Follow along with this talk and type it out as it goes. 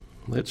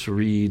Let's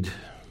read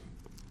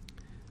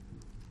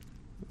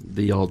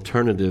the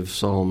alternative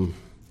Psalm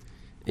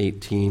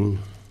 18.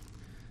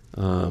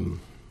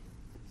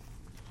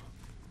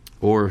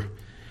 Or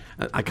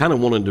I kind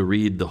of wanted to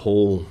read the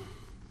whole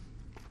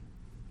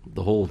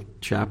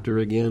chapter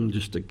again.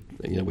 Just to,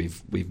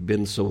 we've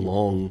been so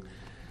long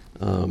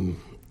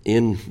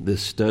in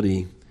this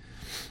study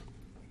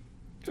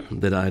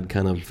that I'd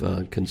kind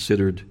of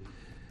considered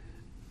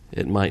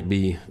it might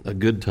be a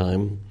good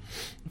time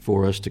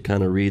for us to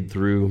kind of read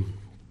through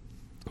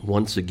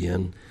once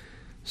again.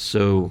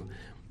 So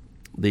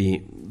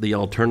the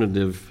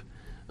alternative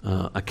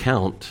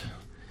account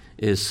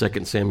is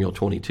 2 Samuel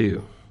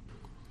 22.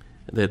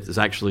 That is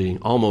actually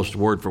almost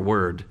word for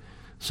word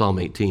Psalm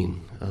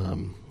 18.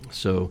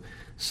 So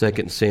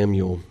 2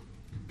 Samuel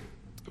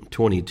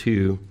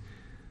 22,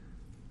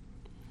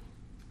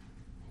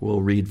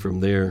 we'll read from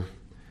there.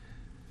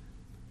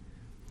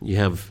 You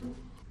have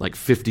like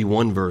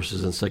 51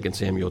 verses in 2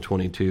 Samuel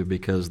 22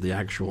 because the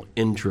actual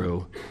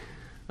intro,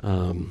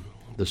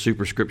 the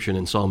superscription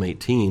in Psalm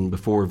 18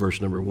 before verse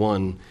number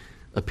 1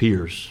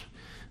 appears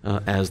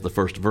as the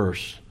first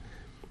verse.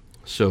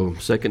 So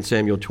 2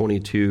 Samuel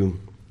 22,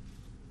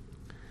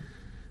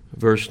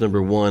 verse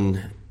number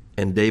 1,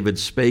 and David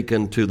spake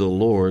unto the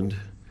Lord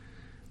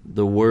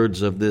the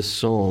words of this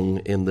song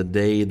in the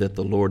day that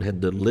the Lord had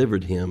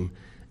delivered him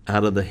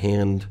out of the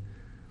hand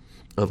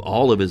of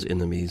all of his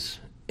enemies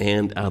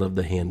and out of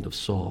the hand of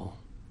Saul.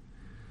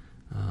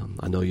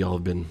 I know y'all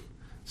have been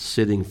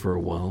sitting for a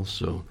while,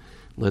 so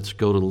let's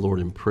go to the Lord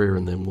in prayer,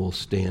 and then we'll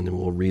stand and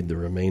we'll read the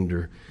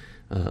remainder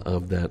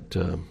of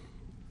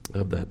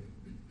that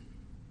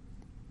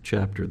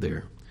chapter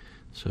there.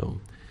 So,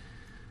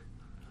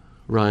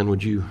 Ryan,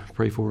 would you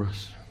pray for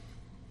us?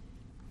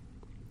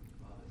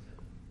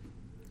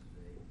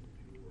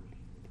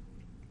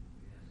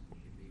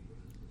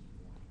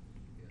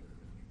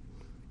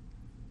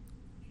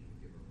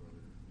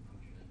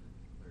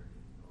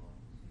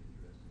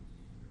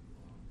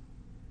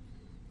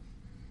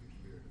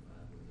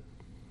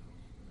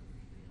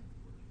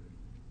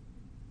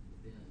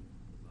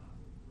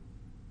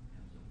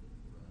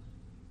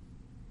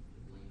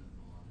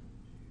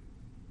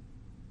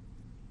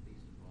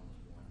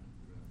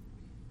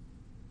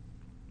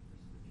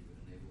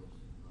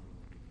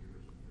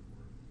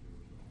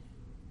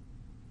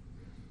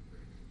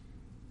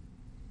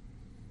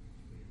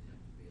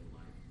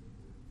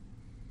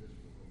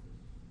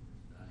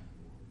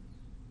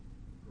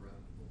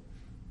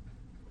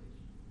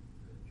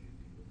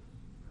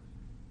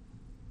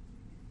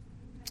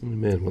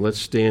 Amen. Well, let's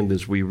stand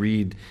as we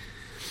read,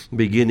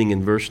 beginning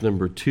in verse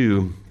number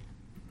 2.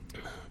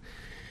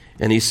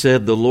 And he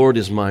said, the Lord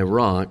is my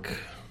rock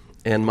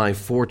and my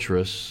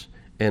fortress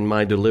and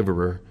my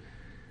deliverer,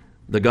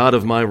 the God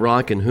of my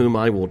rock in whom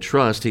I will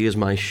trust. He is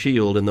my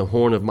shield and the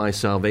horn of my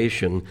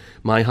salvation,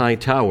 my high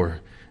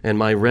tower and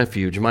my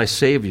refuge, my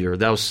Savior.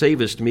 Thou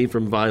savest me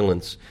from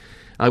violence.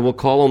 I will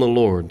call on the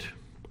Lord,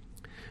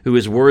 who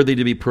is worthy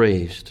to be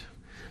praised.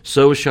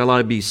 So shall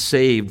I be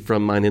saved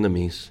from mine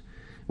enemies.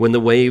 When the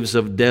waves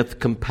of death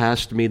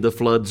compassed me, the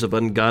floods of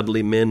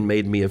ungodly men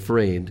made me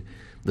afraid.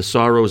 The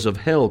sorrows of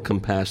hell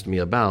compassed me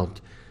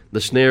about. The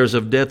snares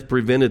of death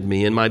prevented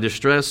me. In my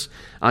distress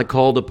I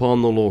called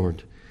upon the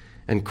Lord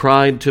and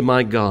cried to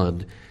my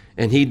God.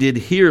 And he did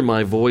hear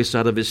my voice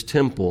out of his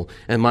temple,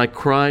 and my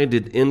cry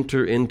did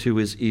enter into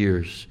his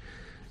ears.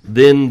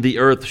 Then the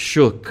earth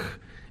shook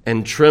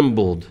and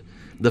trembled.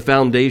 The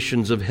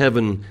foundations of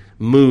heaven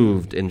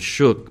moved and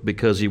shook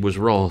because he was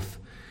wroth.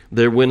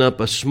 There went up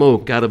a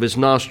smoke out of his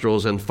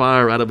nostrils, and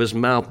fire out of his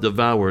mouth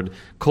devoured.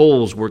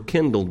 Coals were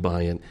kindled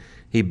by it.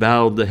 He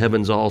bowed the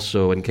heavens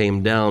also, and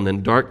came down,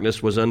 and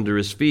darkness was under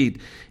his feet.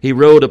 He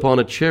rode upon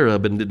a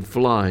cherub, and did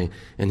fly,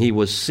 and he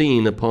was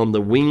seen upon the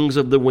wings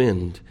of the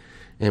wind.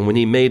 And when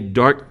he made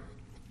darkness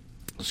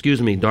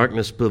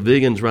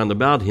pavilions round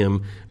about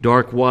him,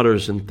 dark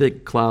waters and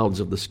thick clouds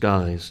of the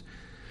skies.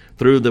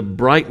 Through the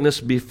brightness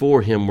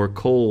before him were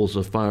coals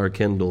of fire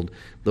kindled.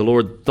 The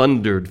Lord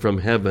thundered from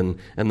heaven,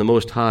 and the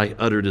Most High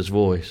uttered his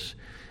voice.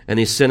 And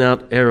he sent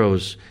out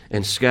arrows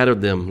and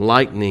scattered them,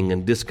 lightning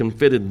and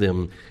discomfited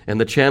them. And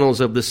the channels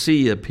of the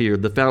sea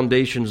appeared. The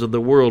foundations of the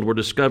world were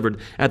discovered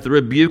at the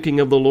rebuking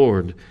of the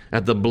Lord,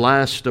 at the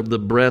blast of the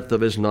breath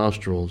of his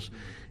nostrils.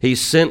 He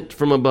sent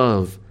from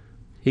above.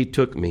 He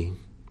took me.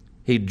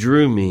 He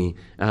drew me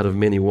out of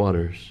many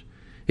waters.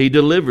 He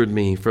delivered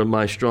me from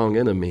my strong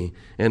enemy,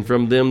 and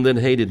from them that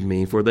hated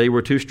me, for they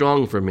were too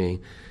strong for me.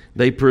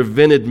 They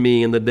prevented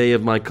me in the day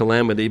of my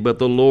calamity, but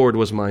the Lord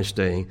was my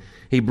stay.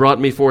 He brought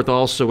me forth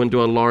also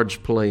into a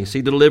large place.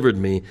 He delivered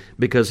me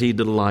because he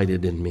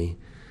delighted in me.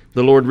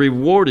 The Lord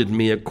rewarded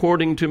me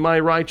according to my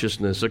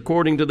righteousness,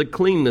 according to the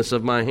cleanness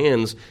of my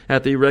hands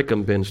hath he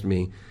recompensed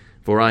me.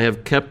 For I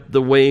have kept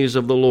the ways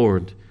of the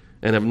Lord,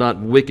 and have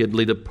not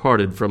wickedly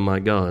departed from my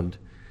God.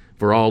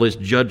 For all his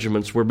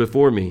judgments were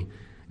before me,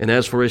 and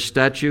as for his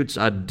statutes,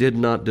 I did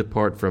not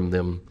depart from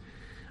them.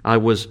 I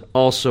was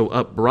also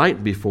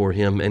upright before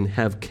him, and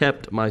have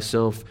kept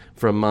myself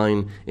from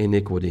mine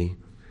iniquity.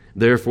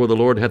 Therefore the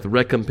Lord hath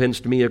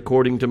recompensed me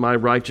according to my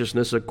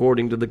righteousness,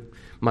 according to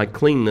my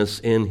cleanness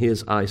in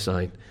his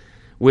eyesight.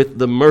 With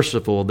the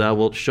merciful thou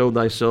wilt show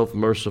thyself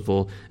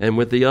merciful, and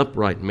with the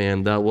upright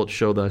man thou wilt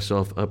show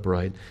thyself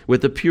upright.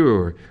 With the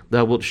pure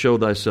thou wilt show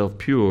thyself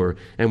pure,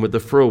 and with the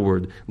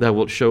froward thou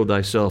wilt show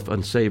thyself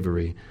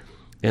unsavory.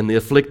 And the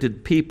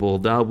afflicted people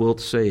thou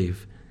wilt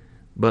save.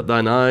 But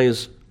thine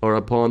eyes are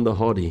upon the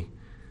haughty,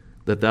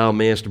 that thou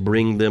mayest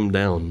bring them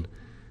down.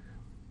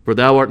 For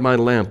thou art my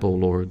lamp, O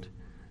Lord,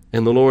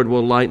 and the Lord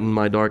will lighten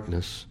my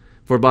darkness.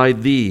 For by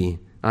thee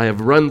I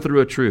have run through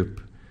a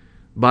troop.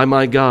 By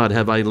my God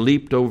have I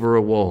leaped over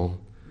a wall.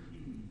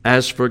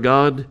 As for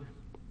God,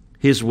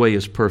 his way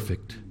is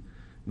perfect.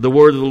 The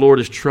word of the Lord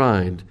is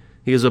tried.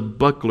 He is a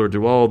buckler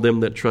to all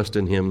them that trust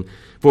in him.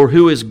 For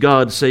who is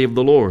God save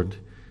the Lord?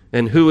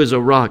 And who is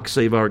a rock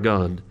save our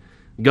God?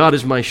 God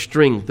is my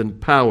strength and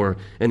power,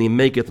 and he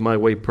maketh my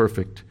way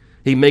perfect.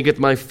 He maketh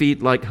my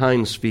feet like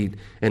hinds' feet,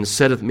 and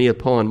setteth me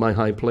upon my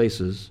high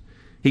places.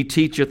 He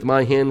teacheth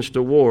my hands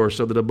to war,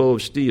 so that a bow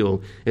of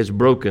steel is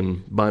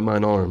broken by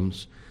mine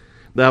arms.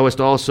 Thou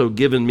hast also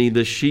given me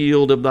the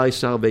shield of thy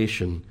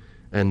salvation,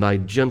 and thy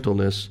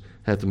gentleness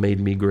hath made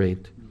me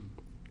great.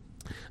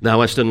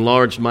 Thou hast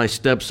enlarged my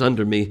steps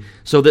under me,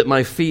 so that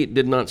my feet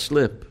did not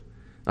slip.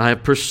 I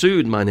have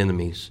pursued mine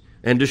enemies,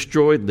 and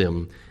destroyed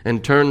them,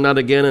 and turned not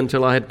again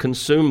until I had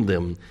consumed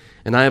them.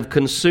 And I have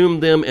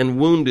consumed them and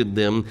wounded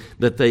them,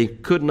 that they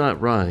could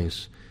not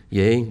rise.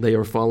 Yea, they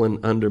are fallen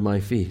under my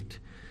feet.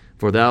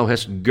 For thou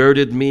hast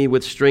girded me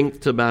with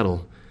strength to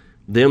battle.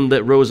 Them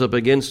that rose up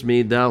against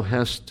me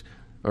hast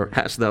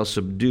thou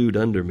subdued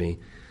under me.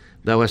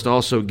 Thou hast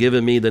also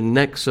given me the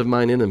necks of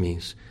mine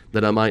enemies,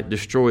 that I might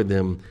destroy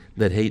them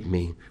that hate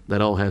me.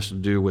 That all has to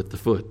do with the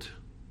foot.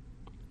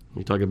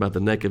 You talk about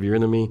the neck of your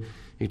enemy.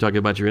 You talk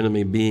about your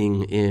enemy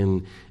being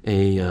in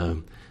a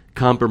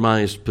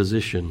compromised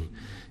position.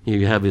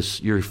 You have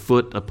your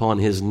foot upon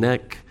his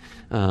neck.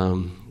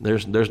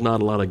 There's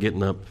not a lot of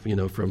getting up,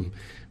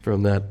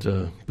 from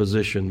that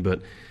position,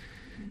 but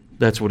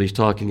that's what he's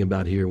talking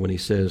about here when he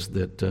says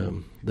that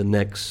the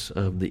necks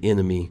of the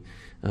enemy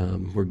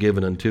were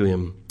given unto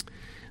him,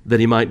 that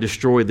he might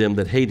destroy them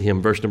that hate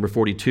him. Verse number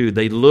 42,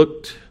 they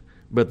looked,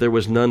 but there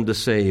was none to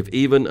save,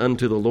 even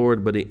unto the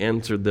Lord, but he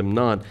answered them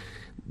not.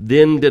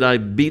 Then did I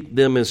beat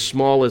them as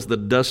small as the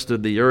dust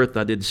of the earth.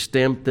 I did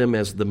stamp them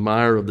as the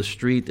mire of the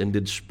street, and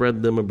did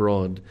spread them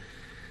abroad.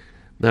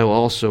 Thou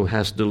also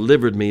hast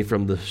delivered me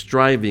from the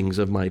strivings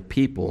of my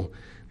people.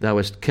 Thou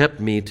hast kept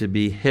me to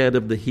be head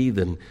of the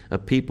heathen. A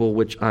people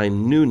which I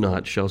knew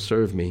not shall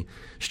serve me.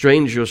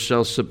 Strangers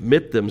shall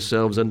submit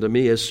themselves unto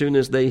me as soon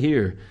as they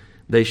hear.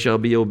 They shall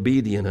be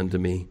obedient unto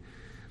me.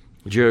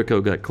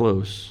 Jericho got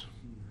close.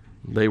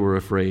 They were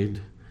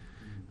afraid.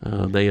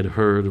 They had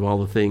heard of all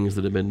the things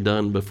that had been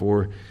done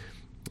before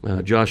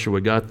Joshua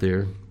got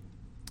there.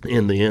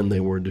 In the end, they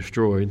were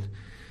destroyed,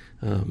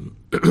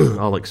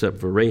 all except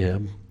for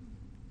Rahab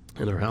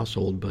and her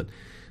household.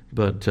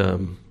 But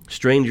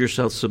strangers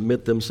shall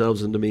submit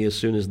themselves unto me as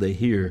soon as they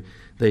hear.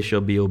 They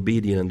shall be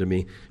obedient unto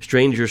me.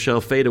 Strangers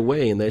shall fade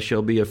away, and they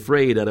shall be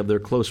afraid out of their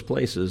close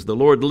places. The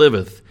Lord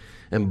liveth,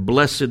 and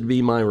blessed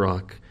be my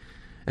rock,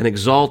 and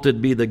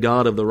exalted be the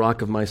God of the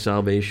rock of my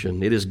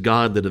salvation. It is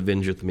God that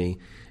avengeth me,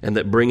 and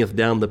that bringeth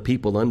down the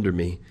people under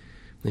me.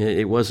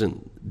 It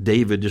wasn't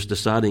David just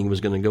deciding he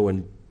was going to go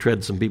and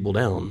tread some people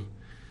down.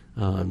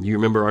 You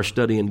remember our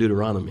study in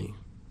Deuteronomy.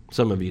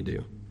 Some of you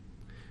do.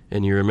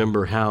 And you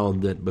remember how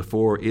that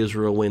before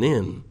Israel went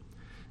in,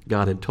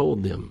 God had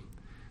told them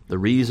the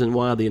reason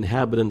why the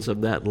inhabitants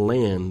of that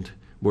land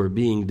were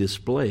being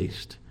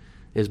displaced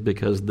is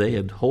because they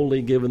had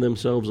wholly given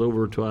themselves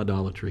over to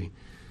idolatry.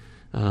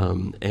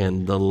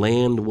 And the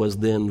land was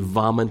then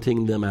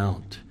vomiting them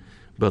out.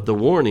 But the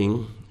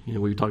warning,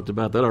 we talked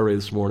about that already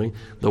this morning,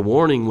 the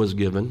warning was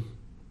given.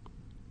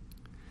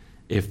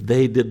 If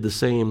they did the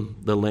same,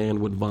 the land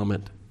would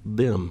vomit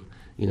them,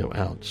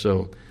 out.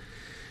 So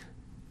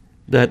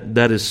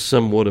that is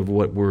somewhat of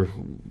what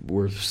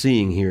we're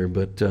seeing here.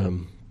 But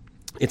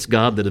it's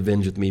God that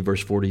avengeth me,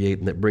 verse 48,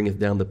 and that bringeth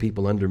down the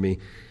people under me,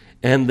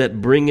 and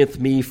that bringeth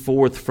me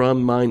forth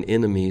from mine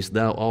enemies.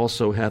 Thou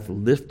also hast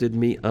lifted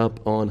me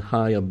up on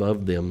high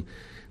above them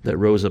that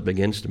rose up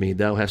against me.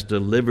 Thou hast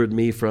delivered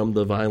me from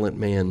the violent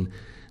man.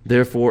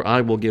 Therefore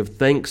I will give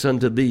thanks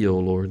unto thee, O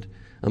Lord,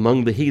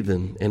 among the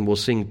heathen, and will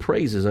sing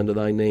praises unto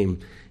thy name.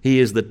 He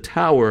is the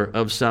tower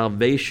of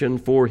salvation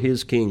for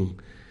his king,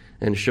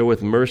 and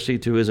showeth mercy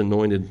to his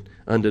anointed,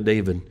 unto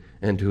David,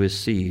 and to his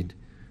seed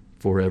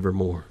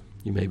forevermore.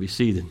 You may be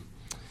seated.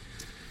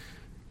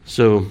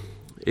 So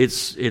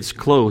it's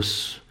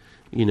close,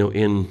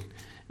 in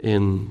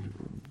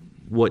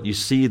what you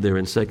see there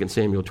in 2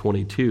 Samuel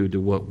 22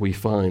 to what we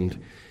find,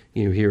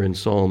 here in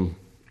Psalm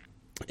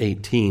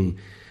 18.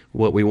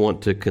 What we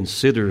want to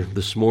consider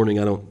this morning,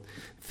 I don't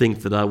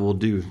think that I will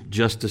do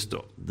justice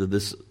to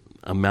this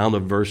amount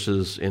of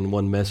verses in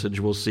one message.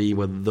 We'll see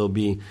whether there'll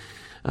be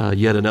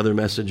yet another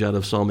message out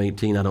of Psalm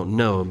 18, I don't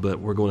know, but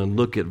we're going to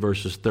look at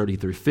verses 30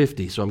 through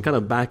 50. So I'm kind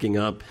of backing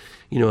up,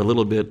 a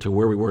little bit to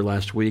where we were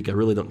last week. I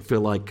really don't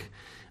feel like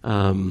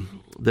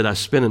that I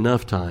spent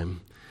enough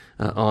time,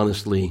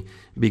 honestly,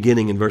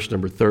 beginning in verse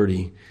number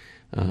 30.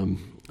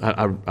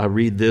 I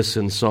read this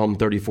in Psalm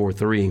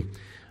 34:3.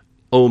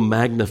 "Oh,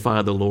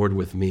 magnify the Lord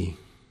with me,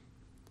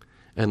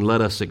 and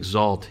let us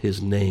exalt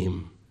his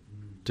name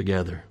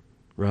together."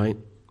 Right?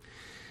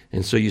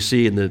 And so you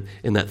see in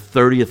that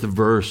 30th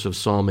verse of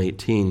Psalm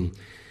 18,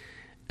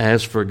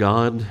 as for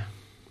God,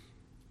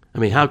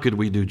 how could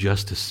we do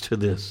justice to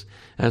this?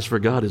 As for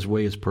God, his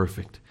way is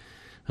perfect.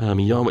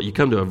 You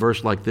come to a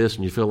verse like this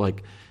and you feel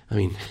like,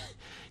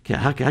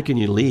 how can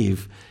you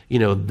leave,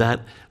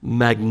 that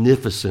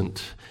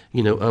magnificent,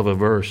 of a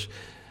verse?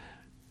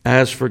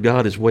 As for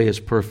God, his way is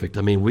perfect.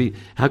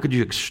 How could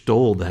you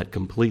extol that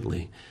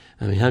completely?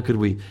 Can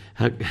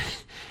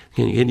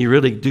you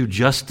really do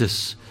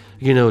justice,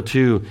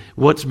 to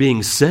what's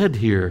being said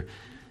here?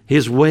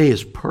 His way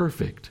is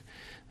perfect.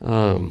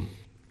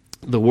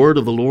 The word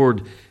of the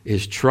Lord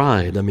is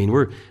tried.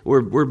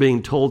 We're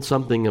being told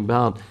something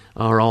about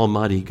our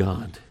Almighty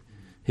God.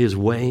 His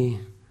way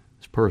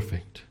is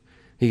perfect.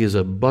 He is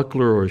a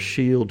buckler or a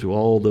shield to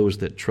all those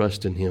that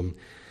trust in him.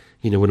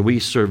 When we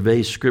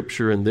survey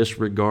Scripture in this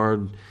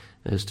regard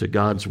as to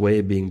God's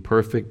way being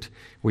perfect,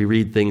 we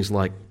read things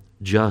like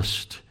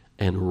just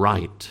and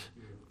right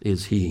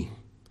is he.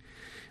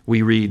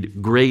 We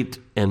read great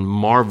and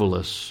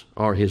marvelous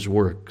are his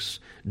works.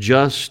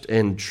 Just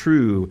and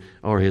true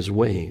are his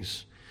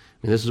ways.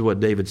 This is what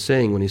David's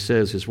saying when he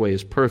says his way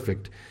is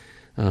perfect.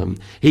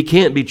 He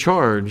can't be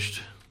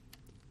charged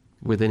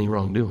with any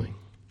wrongdoing.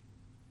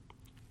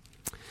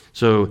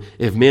 So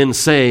if men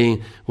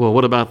say, well,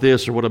 what about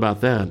this or what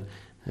about that?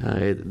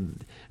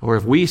 Or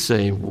if we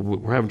say,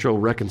 we're having trouble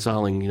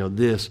reconciling,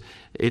 this,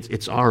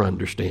 it's our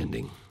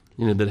understanding,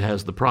 that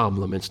has the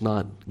problem. It's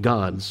not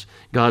God's.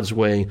 God's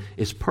way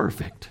is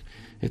perfect.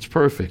 It's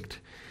perfect.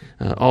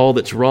 All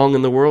that's wrong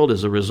in the world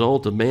is a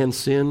result of man's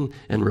sin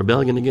and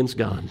rebellion against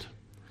God.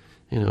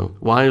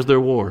 Why is there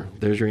war?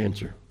 There's your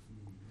answer.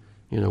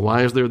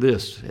 Why is there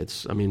this?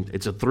 It's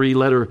a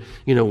three-letter,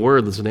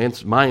 word that's an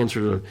answer. My answer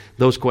to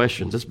those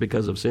questions, it's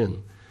because of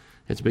sin.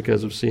 It's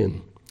because of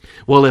sin.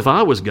 Well, if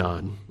I was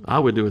God, I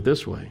would do it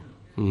this way.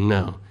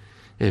 No.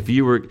 If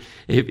you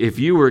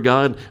were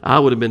God, I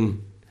would have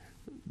been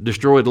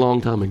destroyed a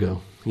long time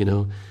ago.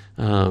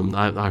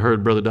 I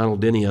heard Brother Donald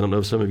Denny. I don't know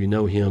if some of you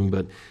know him,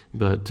 but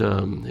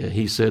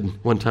he said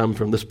one time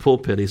from this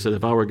pulpit, he said,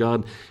 if I were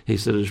God, he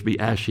said it'd be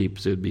ash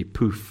heaps. It would be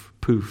poof,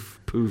 poof,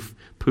 poof,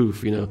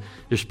 poof.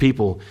 Just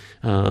people,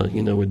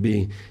 would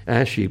be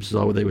ash heaps is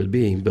all they would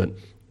be. But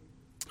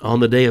on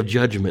the day of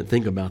judgment,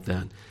 think about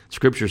that.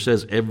 Scripture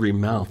says every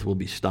mouth will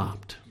be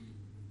stopped.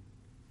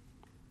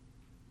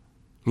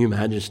 Can you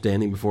imagine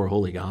standing before a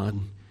holy God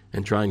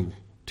and trying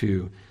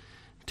to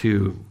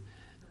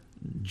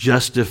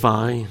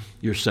justify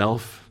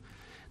yourself,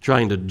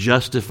 trying to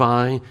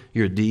justify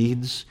your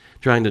deeds,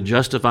 trying to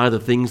justify the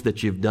things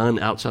that you've done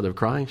outside of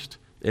Christ?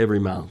 Every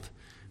mouth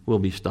will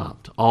be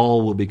stopped.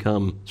 All will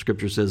become,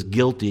 Scripture says,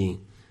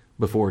 guilty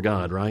before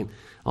God, right?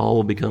 All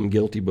will become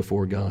guilty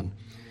before God.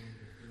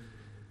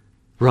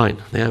 Right,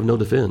 they have no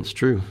defense,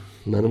 true,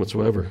 none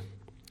whatsoever.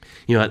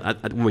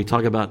 When we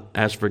talk about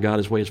as for God,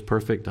 his way is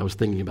perfect, I was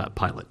thinking about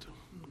Pilate.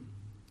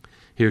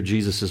 Here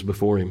Jesus is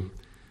before him.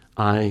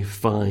 I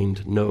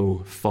find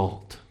no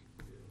fault,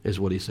 is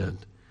what he said.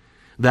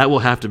 That will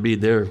have to be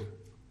their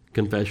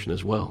confession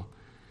as well.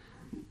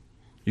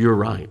 You're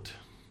right,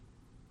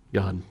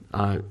 God,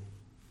 I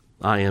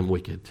am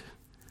wicked.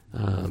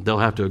 They'll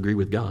have to agree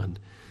with God.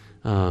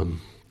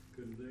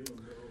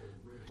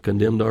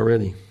 Condemned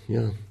already,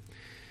 yeah.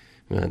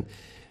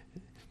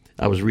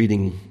 I was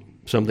reading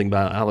something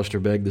by Alistair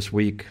Begg this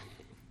week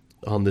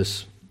on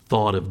this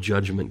thought of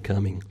judgment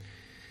coming.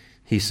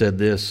 He said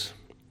this.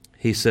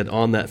 He said,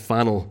 on that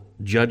final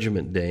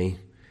judgment day,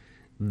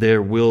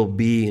 there will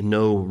be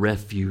no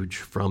refuge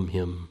from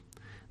him.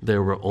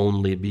 There will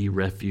only be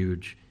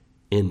refuge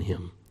in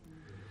him.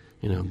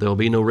 There'll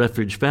be no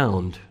refuge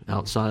found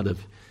outside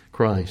of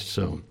Christ.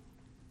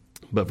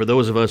 But for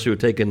those of us who have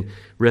taken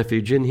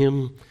refuge in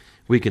him,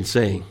 we can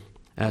say,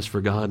 as for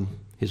God,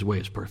 his way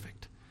is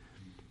perfect.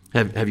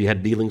 Have you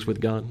had dealings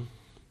with God?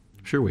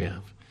 Sure we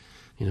have.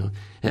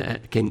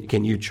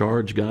 Can you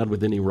charge God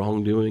with any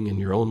wrongdoing in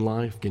your own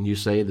life? Can you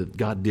say that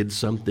God did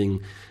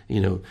something,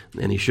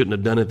 and he shouldn't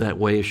have done it that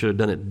way, he should have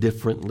done it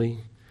differently?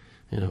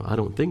 I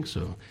don't think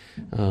so.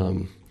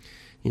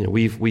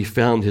 We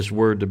found his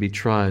word to be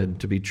tried,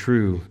 to be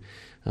true.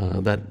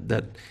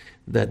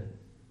 That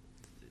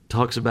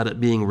talks about it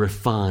being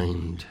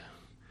refined,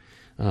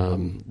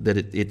 that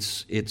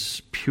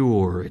it's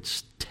pure,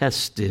 it's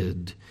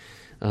tested.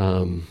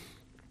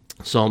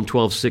 Psalm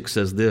 12:6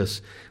 says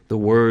this, the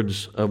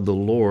words of the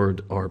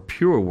Lord are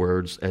pure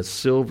words as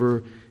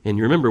silver. And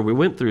you remember, we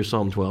went through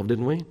Psalm 12,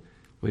 didn't we?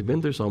 We've been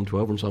through Psalm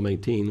 12 from Psalm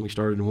 18. We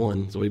started in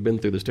 1, so we've been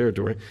through this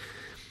territory.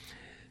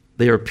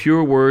 They are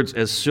pure words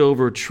as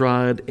silver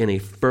tried in a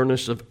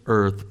furnace of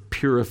earth,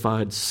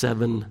 purified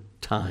 7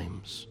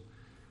 times.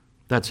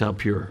 That's how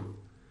pure.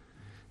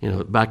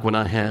 Back when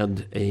I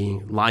had a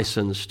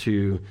license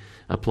to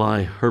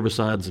apply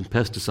herbicides and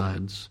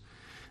pesticides,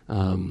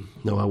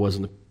 no, I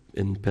wasn't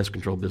in pest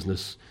control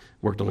business,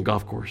 worked on a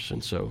golf course,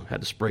 and so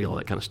had to spray all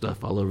that kind of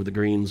stuff all over the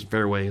greens,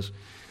 fairways.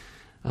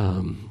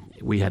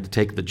 We had to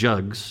take the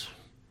jugs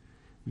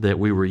that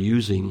we were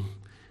using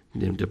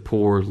to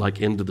pour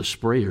into the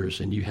sprayers,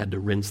 and you had to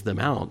rinse them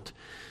out.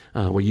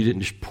 Well, you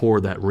didn't just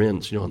pour that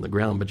rinse, on the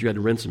ground, but you had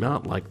to rinse them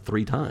out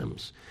 3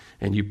 times.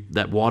 And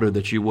that water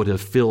that you would have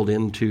filled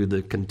into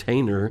the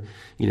container,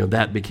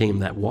 that became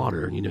that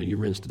water. You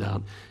rinsed it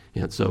out,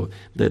 so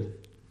that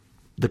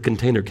the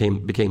container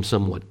became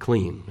somewhat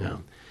clean.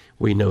 Now,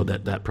 we know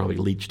that probably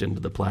leached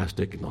into the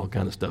plastic and all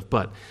kind of stuff.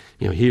 But,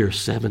 here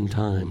 7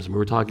 times.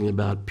 We're talking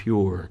about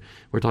pure.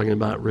 We're talking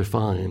about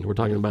refined. We're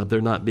talking about there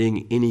not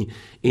being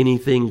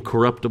anything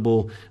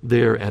corruptible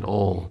there at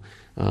all.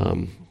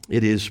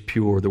 It is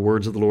pure. The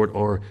words of the Lord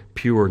are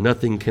pure.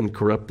 Nothing can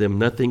corrupt them.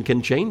 Nothing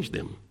can change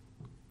them.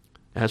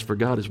 As for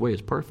God, his way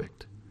is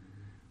perfect.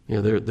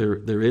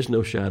 There is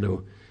no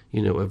shadow,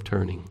 of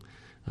turning.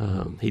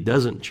 He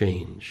doesn't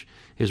change.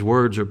 His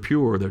words are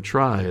pure. They're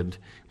tried.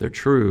 They're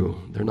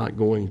true. They're not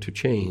going to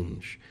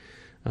change.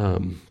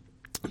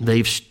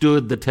 They've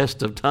stood the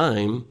test of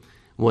time,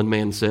 one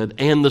man said,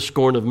 and the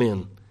scorn of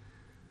men.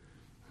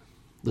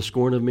 The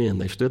scorn of men.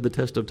 They stood the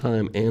test of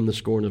time and the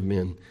scorn of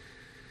men.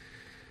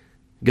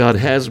 God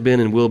has been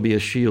and will be a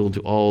shield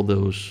to all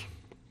those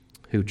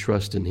who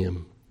trust in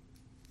him.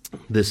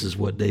 This is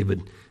what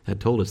David had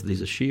told us, that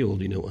he's a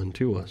shield,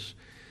 unto us.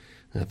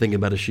 I think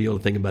about a shield,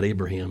 I think about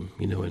Abraham,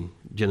 in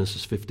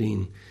Genesis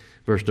 15,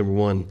 verse number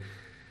 1.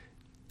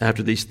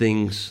 After these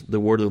things, the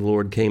word of the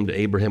Lord came to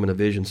Abraham in a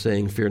vision,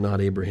 saying, Fear not,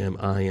 Abraham,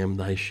 I am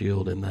thy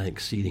shield and thy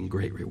exceeding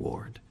great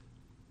reward.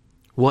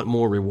 What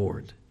more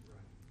reward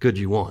could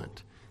you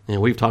want?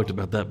 And we've talked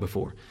about that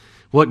before.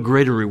 What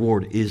greater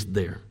reward is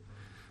there?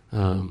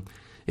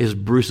 Is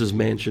Bruce's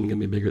mansion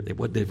going to be bigger?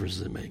 What difference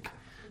does it make?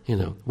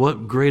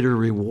 What greater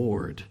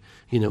reward,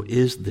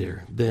 is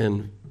there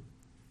than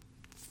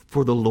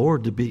for the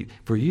Lord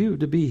for you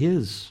to be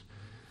his,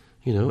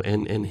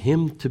 and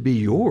him to be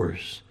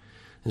yours.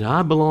 And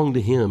I belong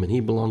to him and he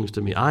belongs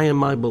to me. I am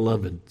my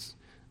beloved's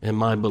and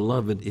my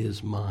beloved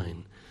is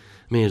mine.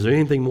 I mean, is there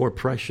anything more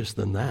precious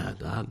than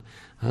that?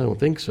 I don't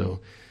think so.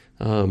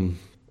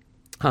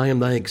 I am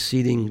thy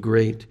exceeding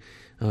great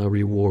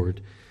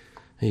reward.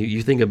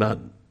 You think about,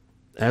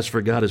 as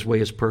for God, his way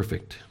is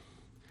perfect.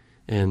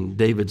 And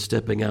David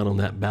stepping out on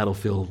that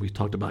battlefield. We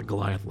talked about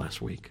Goliath last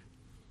week.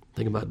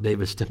 Think about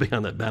David stepping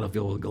on that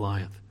battlefield with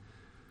Goliath.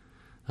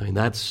 I mean,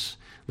 that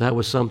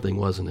was something,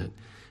 wasn't it?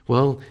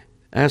 Well,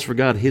 as for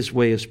God, his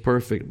way is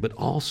perfect, but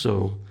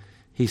also,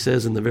 he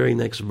says in the very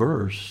next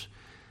verse,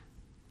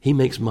 he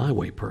makes my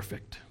way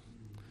perfect.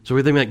 So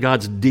we think about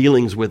God's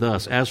dealings with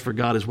us. As for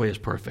God, his way is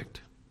perfect,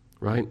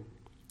 right?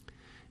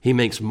 He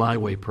makes my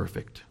way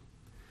perfect.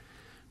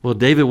 Well,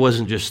 David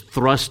wasn't just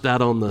thrust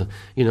out on the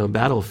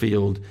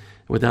battlefield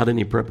without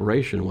any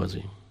preparation, was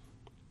he?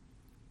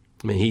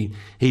 I mean,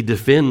 he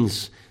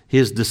defends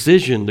his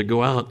decision to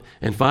go out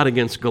and fight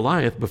against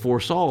Goliath before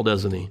Saul,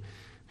 doesn't he?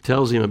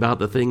 Tells him about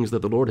the things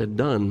that the Lord had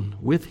done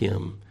with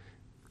him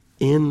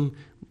in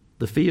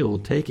the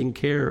field, taking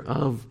care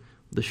of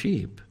the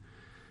sheep.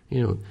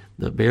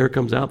 The bear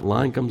comes out, the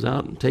lion comes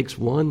out and takes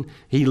one.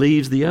 He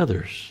leaves the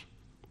others.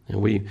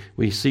 And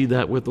we see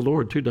that with the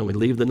Lord too, don't we?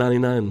 Leave the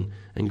 99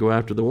 and go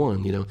after the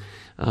one,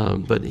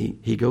 But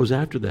he goes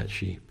after that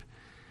sheep.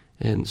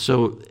 And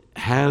so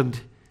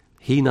had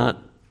he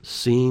not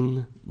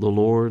seen the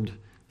Lord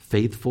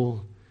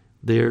faithful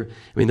there?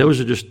 I mean, those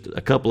are just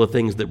a couple of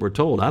things that we're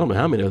told. I don't know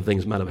how many other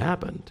things might have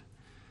happened.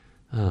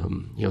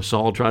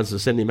 Saul tries to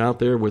send him out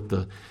there with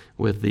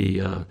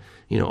the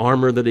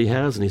armor that he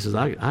has, and he says,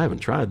 I haven't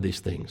tried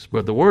these things.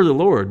 But the word of the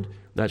Lord,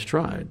 that's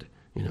tried,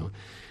 And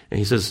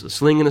he says,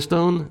 sling and a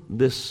stone,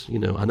 this,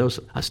 I know,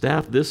 a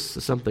staff, this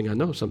is something I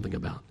know something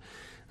about.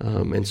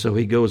 And so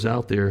he goes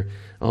out there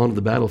onto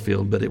the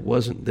battlefield, but it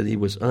wasn't that he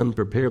was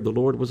unprepared. The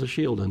Lord was a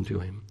shield unto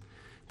him.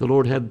 The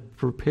Lord had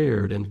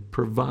prepared and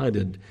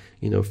provided,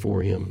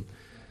 for him.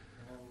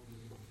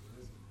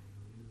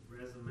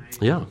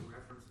 Yeah.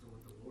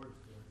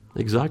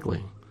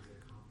 Exactly.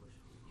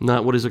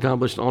 Not what is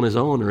accomplished on his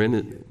own or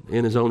in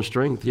his own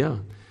strength. Yeah.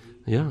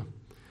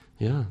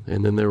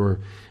 And then there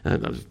were, I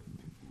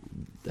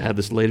have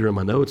this later in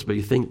my notes, but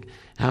you think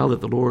how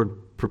that the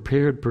Lord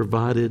prepared,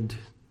 provided.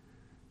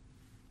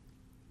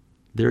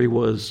 There he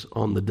was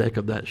on the deck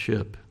of that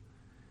ship.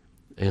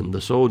 And the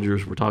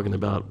soldiers were talking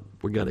about,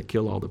 we got to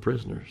kill all the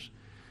prisoners.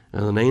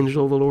 And an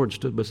angel of the Lord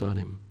stood beside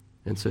him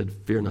and said,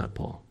 Fear not,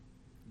 Paul.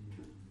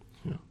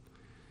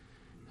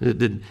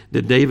 Did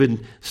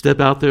David step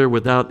out there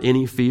without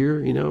any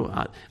fear,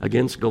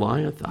 against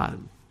Goliath?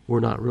 We're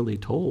not really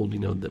told,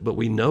 but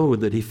we know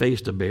that he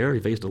faced a bear, he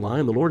faced a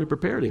lion. The Lord had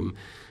prepared him.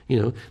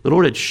 The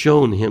Lord had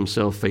shown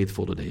himself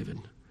faithful to David.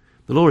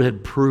 The Lord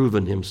had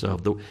proven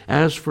himself.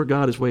 As for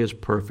God, his way is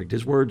perfect.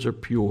 His words are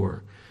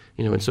pure.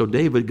 And so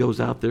David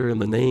goes out there in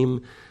the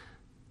name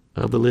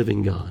of the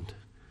living God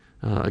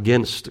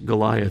against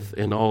Goliath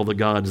and all the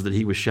gods that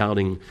he was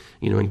shouting,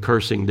 and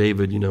cursing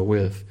David,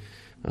 with.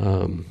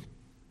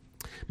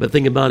 But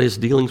think about his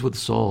dealings with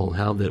Saul,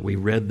 how that we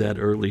read that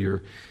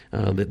earlier,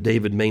 that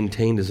David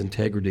maintained his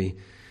integrity.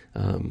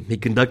 He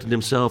conducted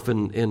himself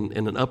in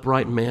an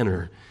upright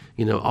manner.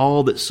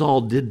 All that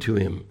Saul did to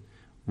him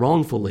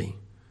wrongfully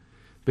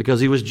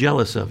because he was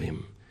jealous of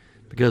him,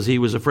 because he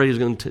was afraid he was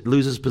going to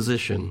lose his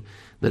position,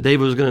 that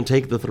David was going to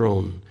take the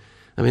throne.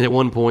 I mean, at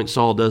one point,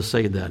 Saul does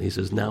say that. He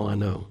says, now I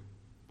know.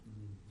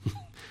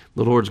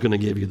 The Lord's going to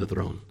give you the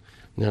throne.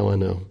 Now I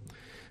know.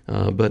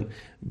 But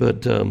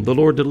the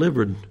Lord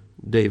delivered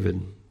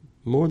David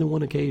more than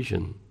one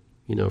occasion,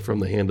 from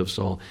the hand of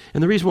Saul.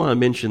 And the reason why I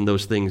mention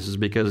those things is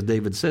because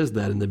David says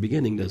that in the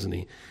beginning, doesn't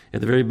he?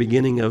 At the very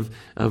beginning of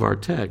our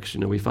text,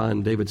 we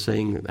find David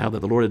saying how that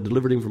the Lord had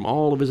delivered him from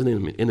all of his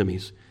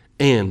enemies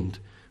and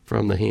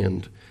from the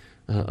hand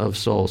of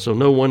Saul. So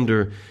no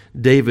wonder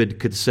David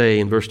could say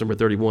in verse number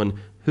 31,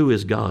 who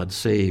is God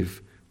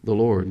save the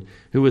Lord?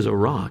 Who is a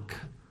rock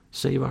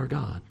save our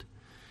God?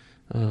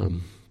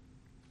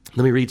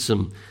 Let me read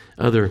some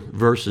other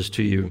verses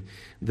to you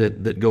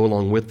that go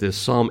along with this.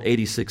 Psalm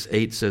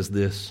 86:8 says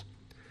this,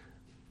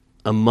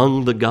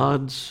 among the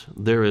gods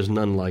there is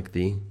none like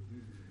thee.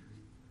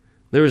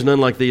 There is none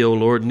like thee, O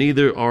Lord,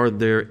 neither are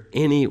there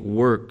any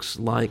works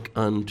like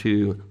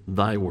unto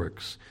thy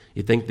works.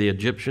 You think the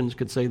Egyptians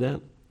could say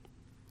that?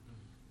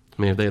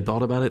 I mean, if they had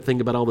thought about it,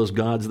 think about all those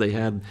gods they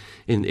had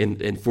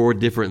in 4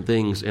 different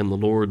things, and the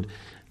Lord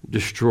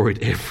destroyed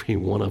every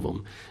one of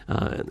them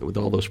with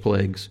all those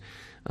plagues.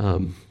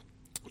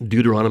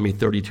 Deuteronomy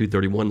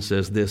 32:31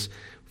 says this,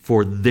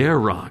 for their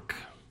rock,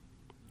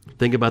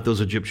 think about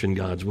those Egyptian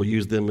gods. We'll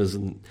use them as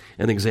an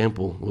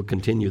example. We'll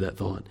continue that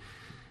thought.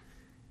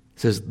 It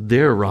says,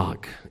 their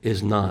rock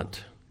is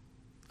not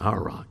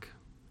our rock,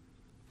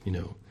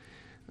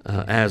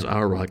 as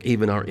our rock,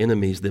 even our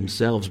enemies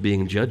themselves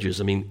being judges.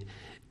 I mean,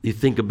 you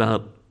think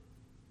about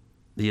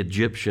the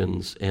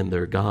Egyptians and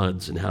their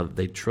gods and how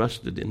they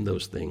trusted in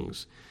those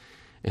things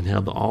and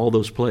how all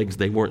those plagues,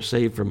 they weren't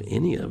saved from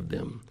any of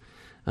them.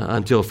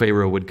 Until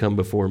Pharaoh would come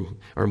before,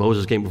 or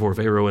Moses came before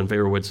Pharaoh, and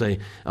Pharaoh would say,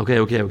 okay,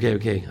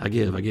 I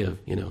give,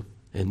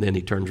 and then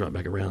he turns right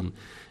back around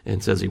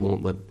and says he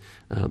won't let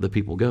the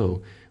people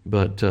go.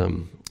 But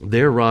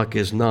their rock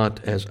is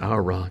not as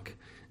our rock,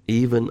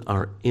 even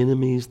our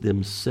enemies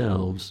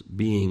themselves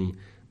being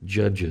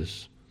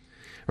judges.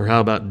 Or how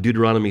about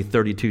Deuteronomy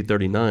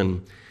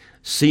 32:39?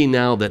 See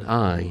now that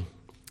I,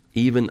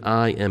 even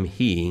I am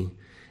he,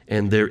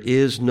 and there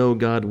is no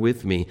God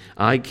with me.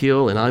 I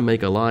kill and I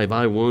make alive,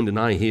 I wound and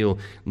I heal.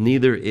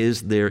 Neither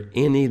is there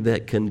any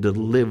that can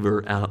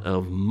deliver out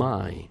of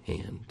my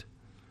hand.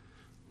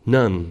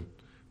 None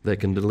that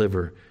can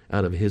deliver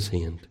out of his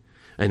hand.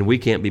 And we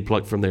can't be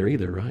plucked from there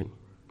either, right?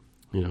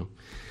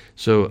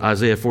 So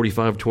Isaiah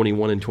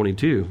 45:21 and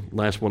 22,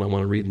 last one I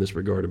want to read in this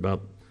regard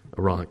about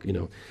a rock,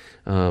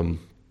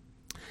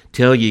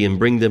 Tell ye and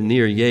bring them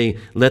near, yea,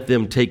 let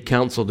them take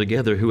counsel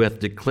together, who hath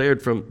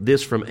declared from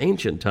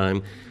ancient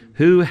time,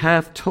 who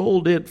hath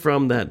told it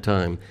from that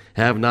time?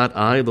 Have not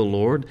I the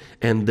Lord,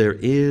 and there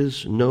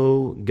is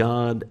no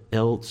God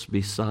else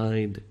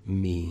beside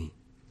me?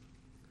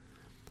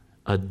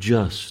 A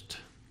just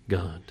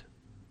God.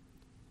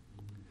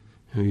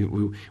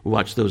 We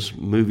watched those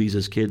movies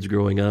as kids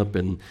growing up,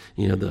 and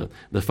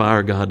the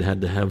fire god had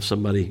to have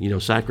somebody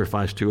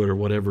sacrifice to it or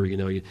whatever.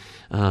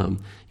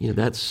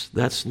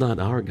 That's not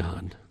our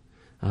God.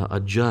 A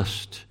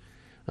just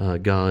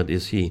God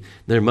is He.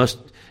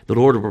 The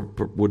Lord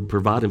would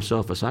provide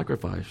Himself a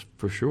sacrifice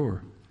for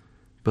sure,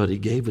 but He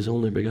gave His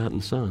only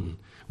begotten Son.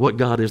 What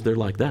God is there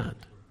like that?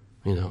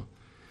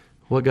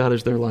 What God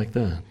is there like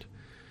that?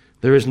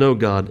 There is no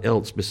God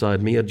else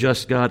beside me, a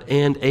just God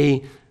and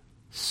a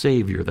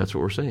Savior. That's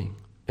what we're saying.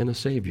 And a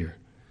Savior.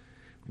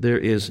 There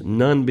is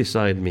none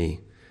beside me.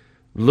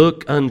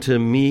 Look unto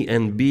me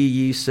and be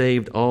ye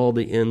saved, all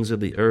the ends of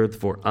the earth,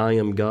 for I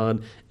am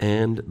God,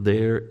 and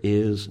there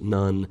is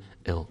none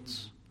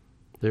else.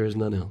 There is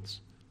none else.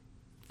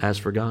 As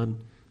for God,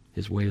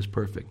 His way is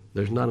perfect.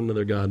 There's not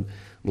another God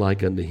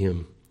like unto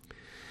Him.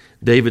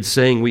 David's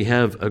saying we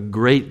have a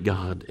great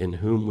God in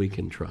whom we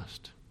can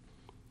trust.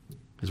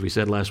 As we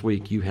said last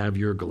week, you have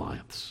your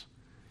Goliaths.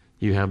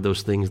 You have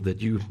those things that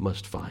you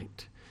must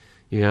fight.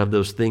 You have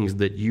those things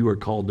that you are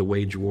called to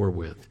wage war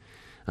with.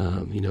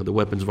 The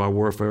weapons of our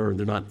warfare,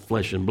 they're not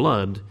flesh and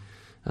blood.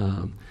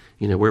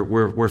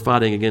 We're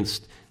fighting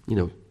against,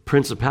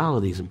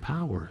 principalities and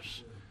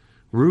powers,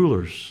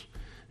 rulers,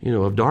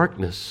 of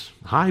darkness,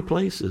 high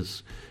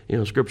places,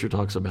 Scripture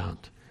talks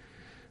about.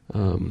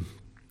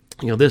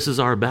 This is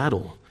our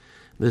battle.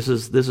 This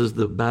is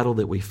the battle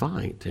that we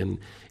fight. And,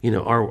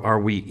 are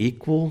we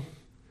equal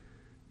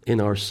in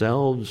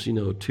ourselves,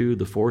 to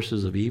the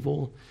forces of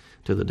evil,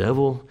 to the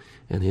devil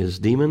and his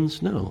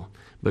demons? No.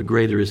 But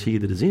greater is He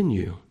that is in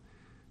you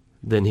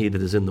than he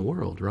that is in the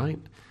world, right?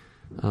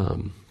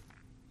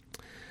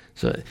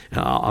 So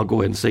I'll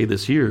go ahead and say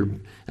this here.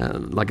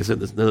 Like I said,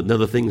 there's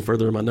another thing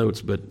further in my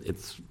notes, but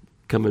it's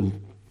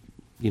coming,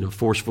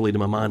 forcefully to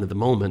my mind at the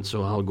moment,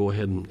 so I'll go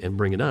ahead and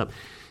bring it up.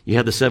 You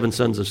had the 7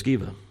 sons of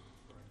Sceva.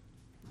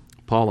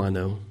 Paul I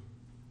know.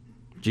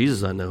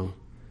 Jesus I know.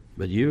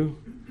 But you,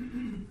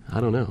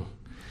 I don't know.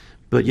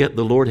 But yet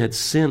the Lord had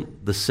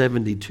sent the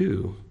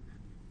 72,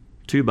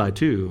 2 by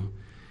 2,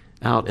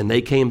 out, and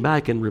they came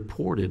back and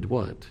reported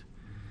what?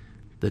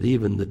 That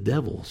even the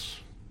devils,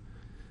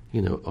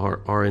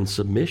 are in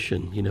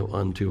submission,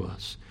 unto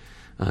us.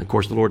 Of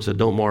course, the Lord said,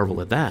 don't marvel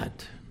at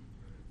that,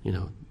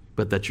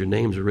 but that your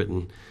names are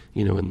written,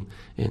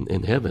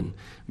 in heaven.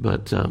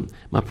 But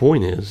my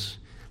point is,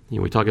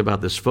 we talk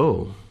about this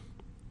foe.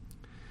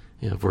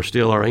 For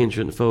still our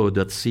ancient foe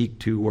doth seek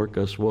to work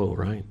us woe,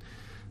 right?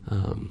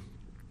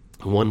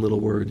 One little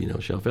word,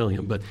 shall fail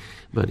him.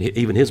 But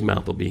even his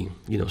mouth will be,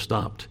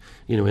 stopped,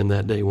 in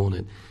that day, won't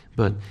it?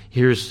 But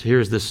here's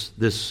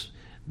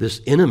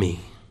this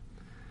enemy.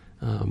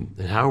 And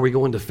how are we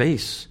going to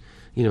face,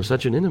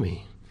 such an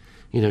enemy?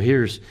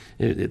 Here's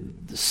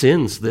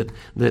sins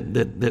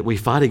that we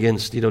fight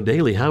against,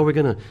 daily. How are we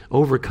going to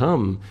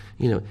overcome?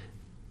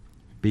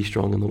 Be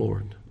strong in the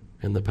Lord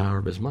and the power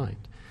of His might.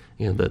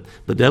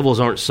 The devils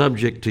aren't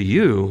subject to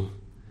you,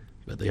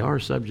 but they are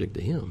subject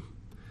to Him.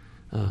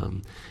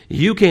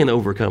 You can't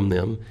overcome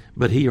them,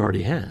 but He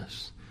already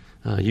has.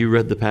 You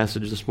read the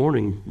passage this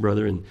morning,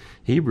 brother, in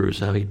Hebrews,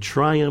 how He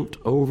triumphed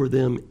over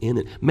them in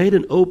it, made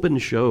an open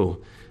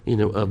show,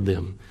 of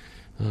them.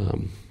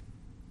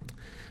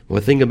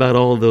 Well, think about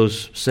all of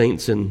those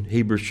saints in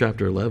Hebrews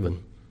chapter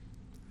 11.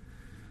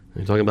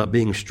 They're talking about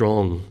being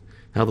strong,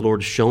 how the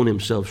Lord has shown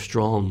Himself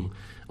strong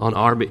on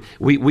our behalf.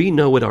 We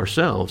know it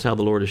ourselves, how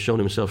the Lord has shown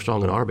Himself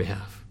strong on our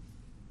behalf.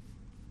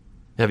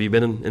 Have you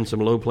been in some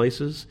low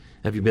places?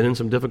 Have you been in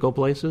some difficult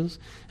places?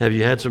 Have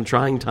you had some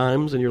trying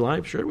times in your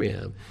life? Sure we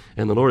have.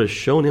 And the Lord has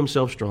shown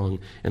Himself strong,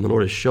 and the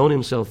Lord has shown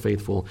Himself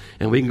faithful.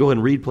 And we can go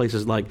and read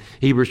places like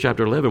Hebrews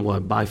chapter 11,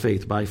 what? By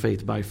faith, by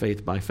faith, by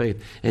faith, by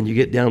faith. And you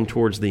get down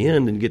towards the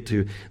end and get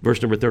to verse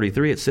number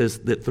 33, it says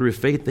that through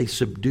faith they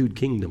subdued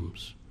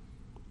kingdoms.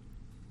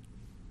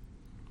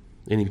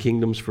 Any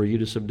kingdoms for you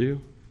to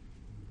subdue?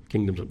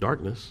 Kingdoms of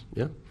darkness,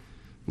 yeah,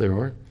 there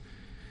are. It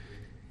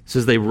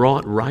says they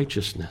wrought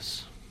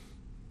righteousness.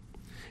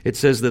 It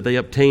says that they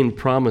obtained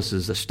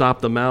promises, that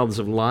stopped the mouths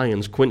of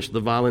lions, quenched the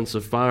violence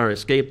of fire,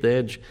 escaped the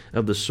edge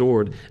of the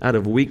sword, out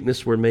of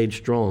weakness were made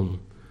strong.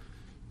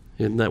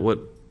 Isn't that what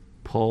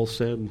Paul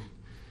said?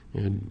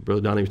 And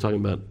Brother Donnie was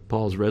talking about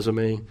Paul's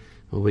resume.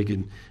 Well, we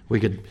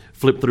could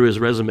flip through his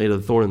resume to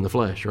the thorn in the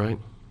flesh, right?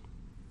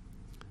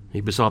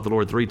 He besought the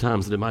Lord 3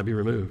 times that it might be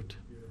removed.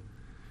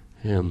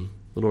 And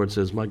the Lord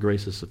says, my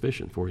grace is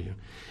sufficient for you.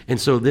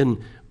 And so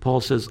then Paul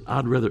says,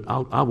 I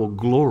will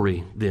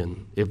glory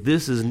then. If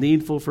this is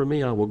needful for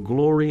me, I will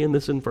glory in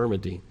this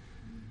infirmity.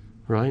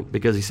 Right?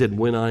 Because he said,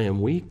 when I am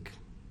weak,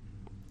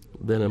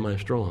 then am I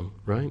strong.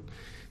 Right?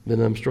 Then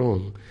I'm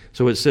strong.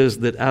 So it says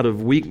that out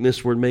of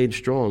weakness we're made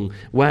strong,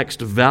 waxed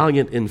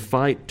valiant in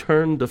fight,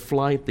 turned to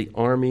flight the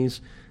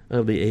armies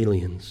of the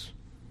aliens.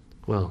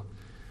 Well,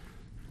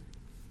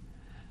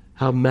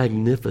 how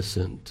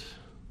magnificent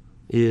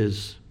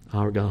is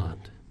our God.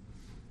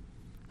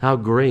 How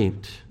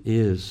great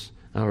is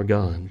our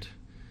God.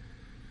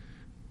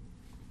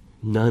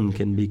 None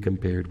can be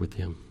compared with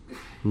Him.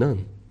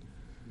 None.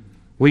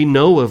 We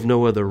know of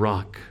no other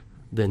rock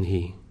than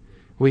He.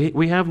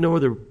 We have no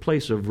other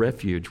place of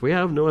refuge. We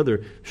have no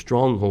other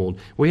stronghold.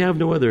 We have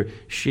no other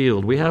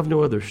shield. We have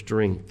no other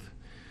strength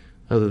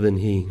other than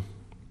He.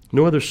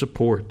 No other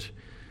support.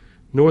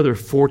 No other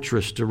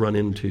fortress to run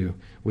into,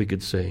 we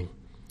could say.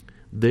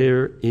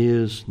 There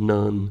is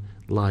none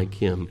like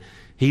Him.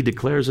 He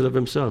declares it of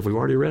Himself. We've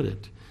already read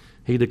it.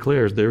 He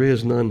declares there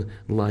is none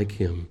like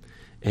Him.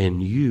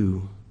 And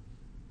you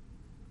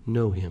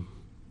know Him.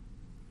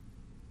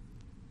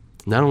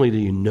 Not only do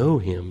you know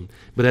Him,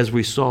 but as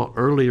we saw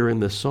earlier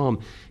in the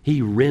psalm,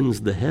 He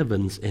rends the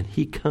heavens and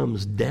He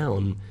comes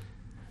down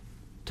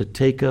to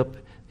take up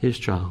His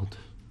child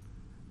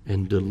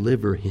and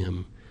deliver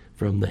him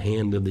from the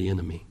hand of the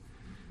enemy.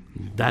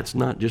 That's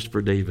not just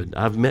for David.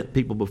 I've met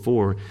people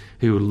before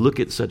who would look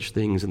at such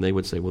things and they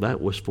would say, well,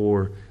 that was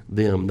for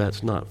them.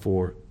 That's not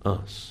for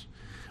us.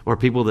 Or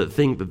people that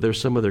think that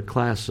there's some other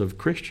class of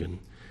Christian,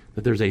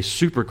 that there's a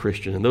super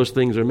Christian and those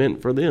things are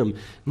meant for them.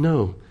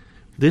 No.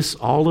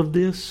 All of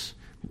this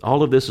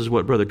is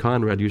what Brother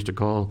Conrad used to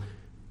call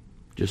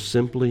just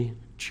simply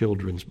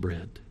children's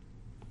bread.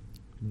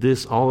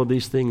 All of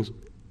these things,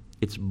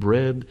 it's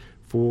bread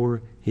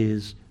for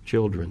His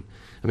children.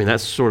 I mean,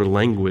 that's sort of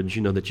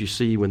language, that you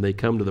see when they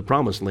come to the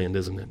promised land,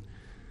 isn't it?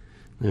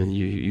 And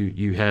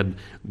you had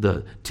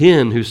the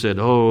 10 who said,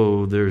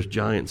 oh, there's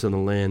giants in the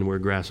land where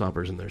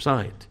grasshoppers in their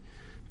sight.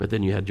 But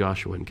then you had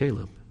Joshua and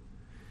Caleb.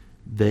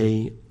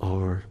 They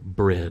are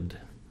bread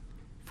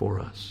for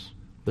us.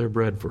 They're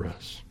bread for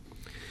us.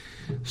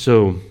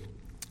 So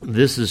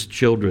this is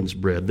children's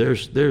bread.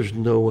 There's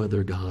no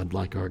other God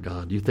like our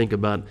God. You think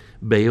about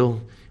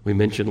Baal, we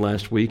mentioned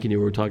last week, and you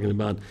were talking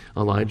about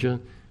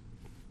Elijah.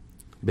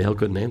 Baal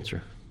couldn't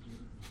answer.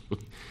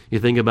 You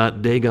think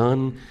about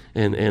Dagon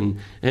and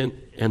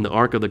the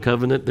Ark of the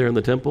Covenant there in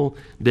the temple.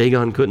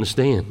 Dagon couldn't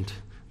stand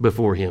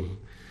before him.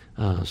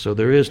 So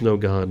there is no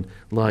God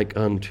like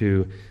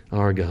unto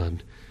our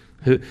God.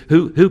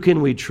 Who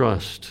can we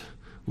trust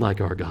like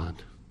our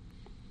God?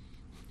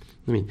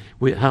 I mean,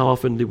 how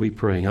often do we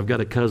pray? I've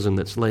got a cousin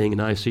that's laying in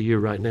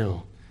ICU right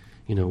now.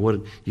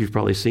 You've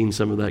probably seen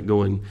some of that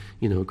going,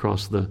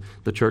 across the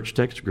church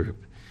text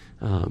group.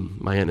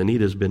 My Aunt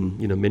Anita's been,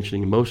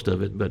 mentioning most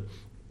of it, but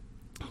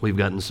we've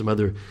gotten some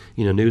other,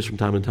 news from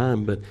time to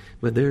time. But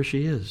there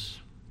she is.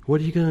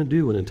 What are you going to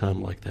do in a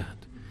time like that?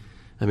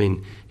 I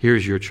mean,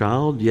 here's your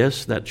child.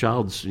 Yes, that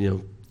child's,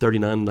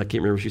 39. I can't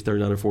remember if she's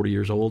 39 or 40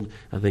 years old.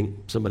 I think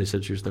somebody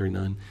said she was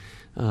 39.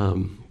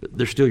 But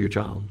they're still your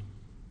child.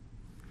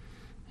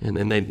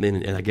 And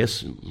I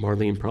guess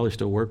Marlene probably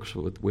still works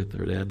with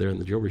her dad there in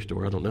the jewelry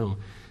store. I don't know.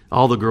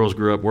 All the girls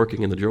grew up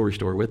working in the jewelry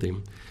store with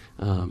him.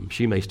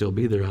 She may still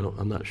be there.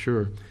 I'm not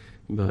sure.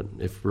 But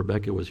if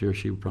Rebecca was here,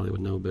 she probably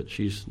would know. But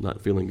she's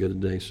not feeling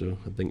good today, so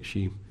I think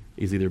she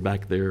is either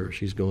back there or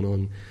she's going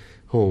on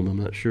home.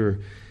 I'm not sure.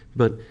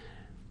 But,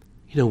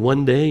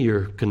 one day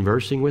you're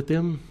conversing with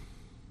them,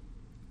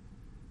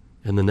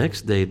 and the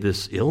next day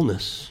this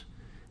illness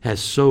has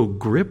so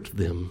gripped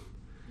them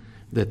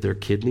that their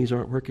kidneys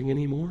aren't working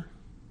anymore,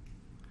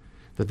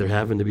 that they're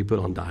having to be put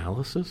on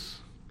dialysis,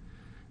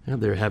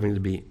 they're having to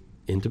be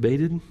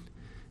intubated.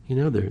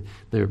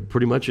 They're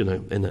pretty much in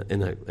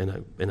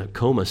a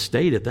coma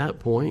state at that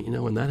point.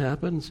 When that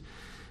happens,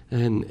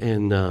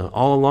 and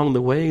all along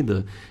the way,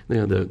 the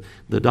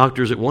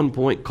doctors at one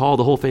point call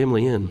the whole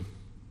family in,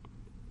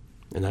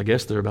 and I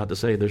guess they're about to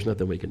say there's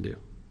nothing we can do.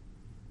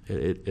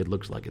 It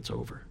looks like it's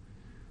over.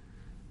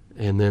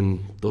 And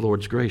then the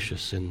Lord's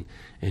gracious, and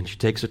she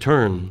takes a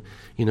turn,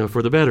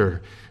 for the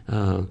better.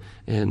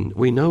 And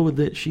we know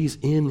that she's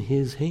in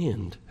His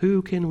hand.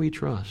 Who can we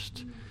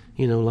trust,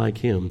 like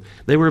Him?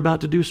 They were about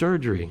to do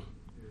surgery.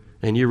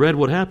 And you read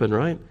what happened,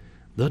 right?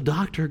 The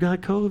doctor got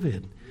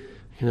COVID,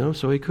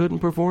 so he couldn't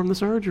perform the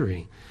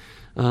surgery.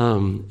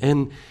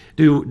 And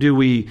do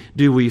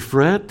we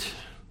fret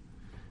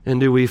and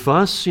do we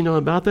fuss,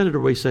 about that? Or do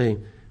we say,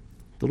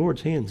 the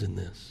Lord's hand's in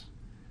this?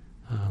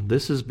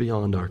 This is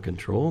beyond our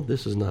control.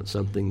 This is not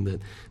something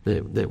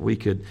that we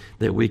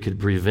could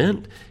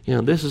prevent.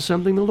 This is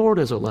something the Lord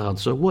has allowed.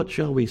 So what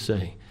shall we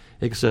say?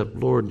 Except,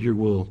 Lord, your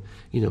will,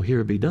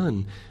 here be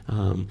done.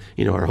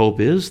 Our hope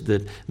is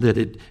that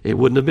it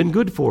wouldn't have been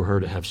good for her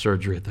to have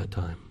surgery at that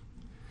time.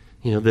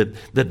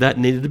 That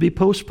needed to be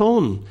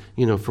postponed,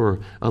 for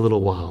a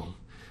little while.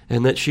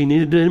 And that she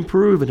needed to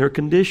improve in her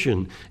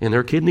condition. And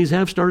her kidneys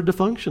have started to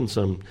function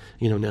some,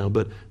 now.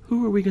 But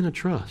who are we going to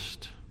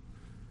trust?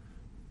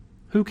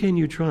 Who can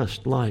you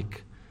trust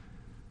like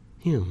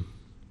Him?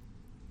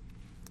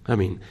 I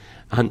mean,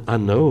 I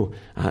know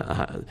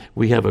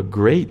we have a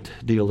great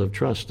deal of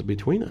trust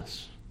between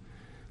us,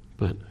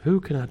 but who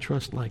can I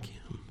trust like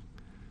Him?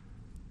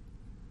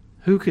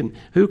 Who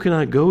can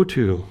I go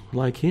to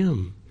like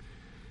Him?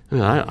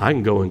 I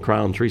can go and cry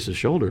on Teresa's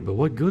shoulder, but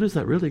what good is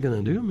that really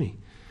going to do me?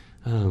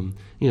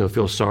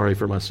 Feel sorry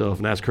for myself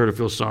and ask her to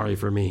feel sorry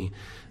for me.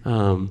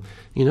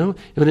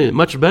 It's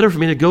much better for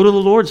me to go to the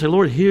Lord and say,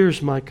 Lord,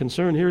 here's my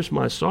concern, here's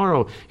my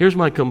sorrow, here's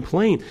my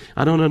complaint.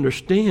 I don't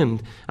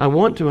understand. I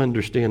want to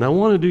understand. I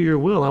want to do your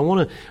will. I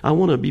want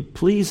to be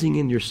pleasing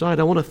in your sight.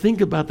 I want to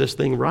think about this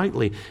thing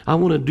rightly. I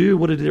want to do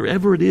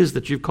whatever it is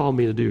that you've called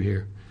me to do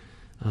here.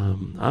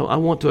 I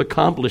want to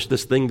accomplish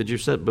this thing that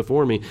you've set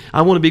before me.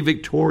 I want to be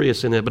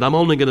victorious in it, but I'm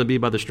only going to be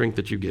by the strength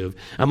that you give.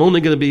 I'm only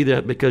going to be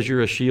that because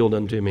you're a shield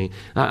unto me.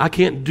 I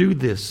can't do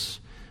this.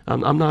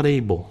 I'm not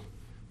able.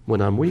 When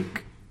I'm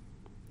weak,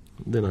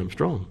 then I'm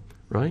strong,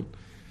 right?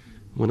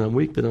 When I'm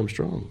weak, then I'm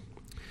strong.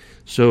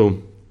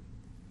 So,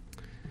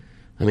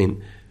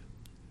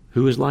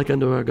 who is like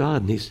unto our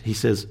God? And he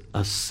says,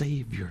 a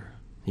Savior.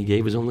 He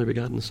gave His only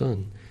begotten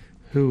Son.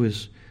 Who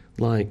is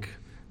like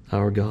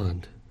our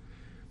God?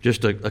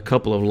 Just a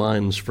couple of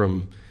lines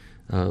from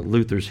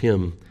Luther's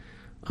hymn,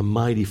 a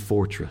mighty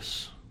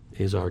fortress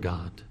is our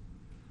God,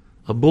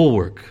 a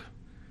bulwark,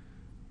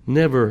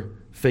 never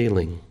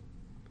failing.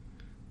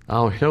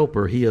 Our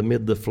helper, He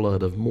amid the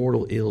flood of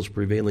mortal ills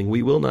prevailing.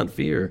 We will not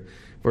fear,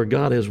 for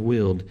God has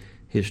willed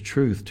His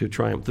truth to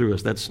triumph through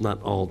us. That's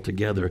not all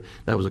together.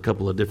 That was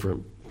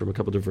from a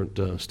couple of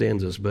different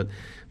stanzas. But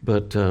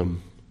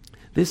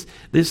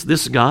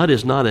this God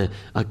is not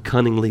a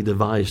cunningly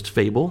devised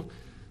fable.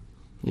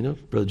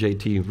 Brother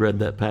J.T. read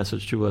that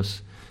passage to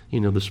us,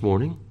 this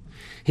morning.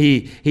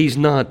 He's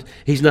not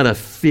a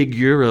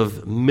figure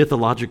of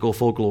mythological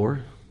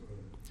folklore.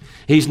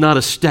 He's not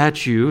a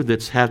statue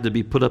that's had to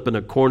be put up in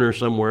a corner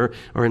somewhere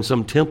or in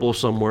some temple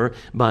somewhere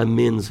by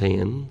men's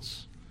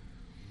hands.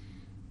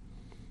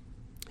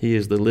 He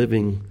is the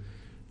living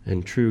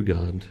and true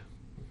God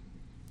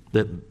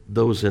that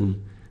those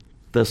in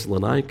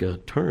Thessalonica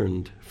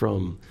turned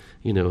from,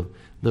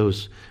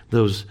 those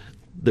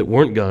that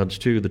weren't gods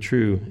to the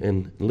true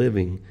and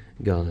living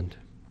God.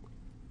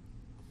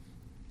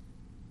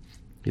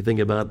 You think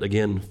about,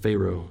 again,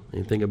 Pharaoh,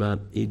 and you think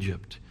about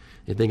Egypt.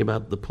 You think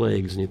about the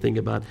plagues, and you think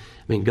about,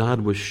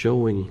 God was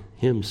showing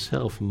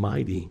himself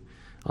mighty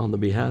on the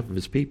behalf of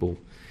his people.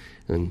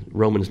 And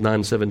Romans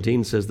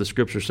 9:17 says, the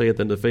scripture saith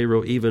unto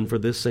Pharaoh, even for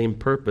this same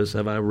purpose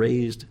have I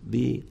raised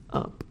thee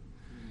up,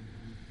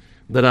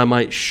 that I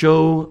might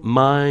show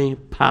my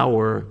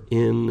power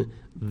in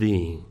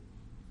thee,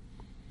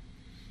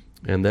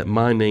 and that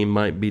my name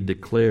might be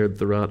declared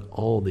throughout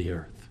all the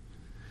earth.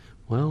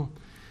 Well,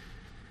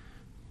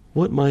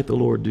 what might the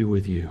Lord do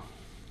with you?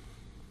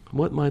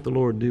 What might the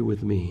Lord do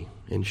with me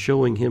in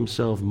showing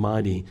himself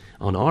mighty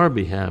on our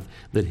behalf,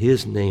 that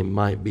his name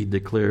might be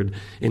declared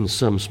in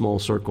some small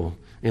circle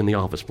in the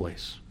office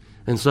place,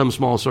 in some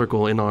small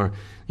circle in our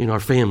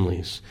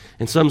families,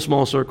 in some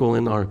small circle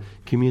in our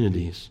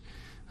communities?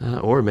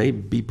 Or may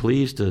be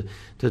pleased to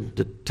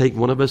take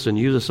one of us and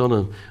use us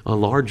on a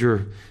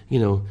larger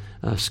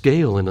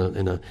scale,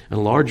 in a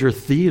larger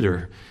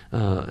theater,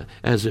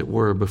 as it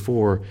were,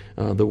 before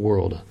the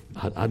world.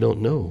 I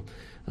don't know.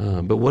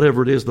 But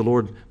whatever it is the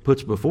Lord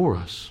puts before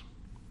us,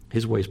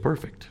 his way is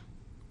perfect.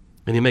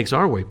 And he makes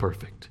our way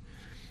perfect.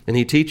 And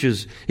he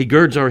teaches, he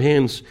girds our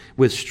hands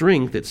with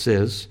strength, it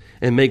says,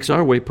 and makes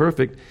our way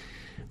perfect.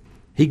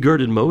 He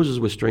girded Moses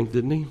with strength,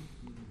 didn't he?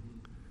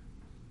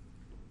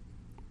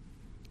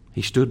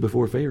 He stood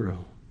before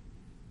Pharaoh.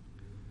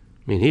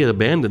 He had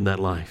abandoned that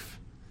life.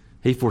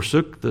 He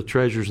forsook the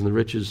treasures and the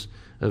riches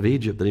of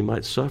Egypt that he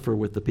might suffer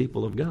with the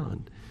people of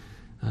God.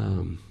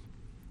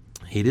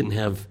 He didn't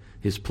have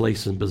his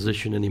place and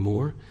position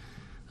anymore.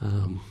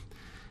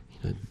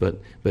 But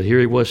here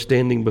he was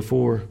standing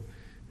before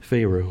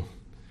Pharaoh,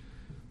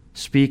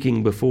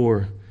 speaking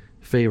before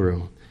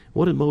Pharaoh.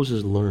 What did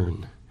Moses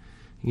learn,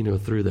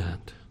 through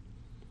that?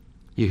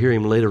 You hear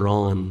him later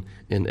on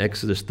in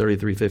Exodus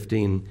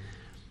 33:15,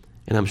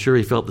 and I'm sure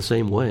he felt the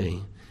same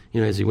way,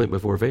 as he went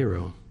before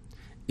Pharaoh.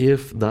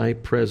 If thy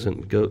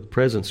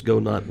presence go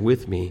not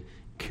with me,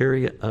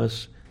 carry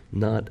us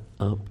not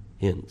up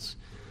hence.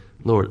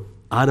 Lord,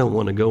 I don't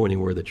want to go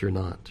anywhere that you're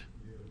not.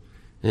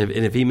 And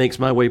if he makes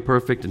my way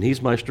perfect, and he's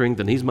my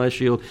strength, and he's my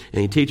shield,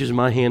 and he teaches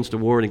my hands to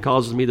war, and he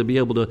causes me to be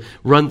able to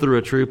run through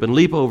a troop and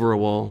leap over a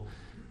wall,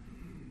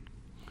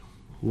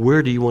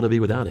 where do you want to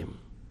be without him?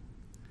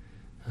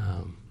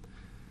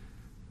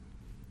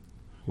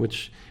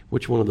 Which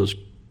one of those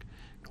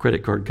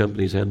credit card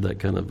companies had that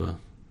kind of a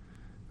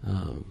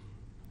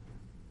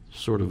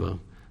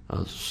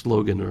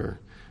slogan or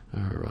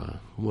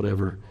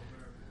whatever?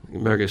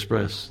 American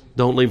Express.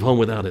 Don't leave home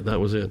without it. That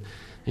was it.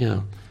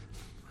 Yeah.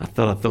 I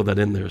thought I'd throw that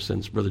in there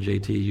since Brother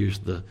JT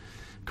used the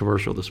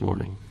commercial this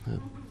morning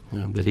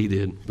that he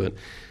did.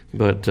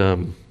 But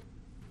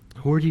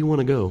where do you want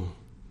to go?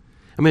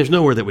 There's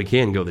nowhere that we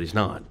can go that he's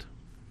not.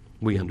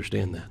 We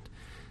understand that.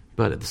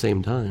 But at the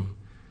same time,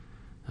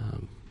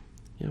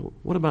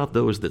 what about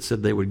those that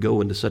said they would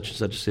go into such and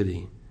such a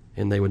city,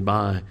 and they would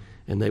buy,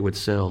 and they would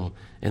sell,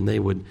 and they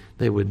would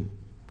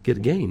get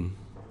a gain?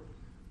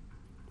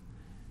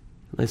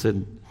 They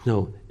said,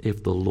 no,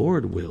 if the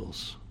Lord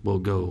wills, we'll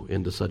go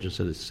into such and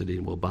such a city,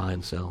 and we'll buy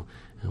and sell,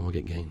 and we'll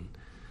get gain.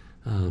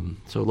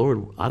 So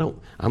Lord,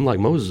 I'm like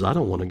Moses, I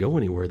don't want to go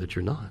anywhere that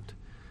you're not.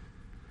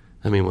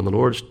 When the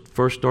Lord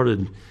first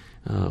started,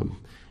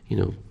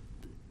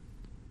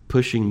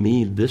 pushing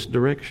me this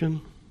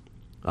direction,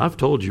 I've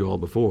told you all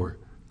before,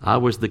 I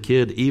was the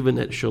kid, even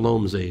at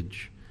Shalom's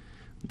age,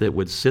 that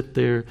would sit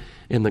there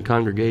in the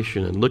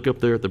congregation and look up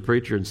there at the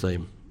preacher and say,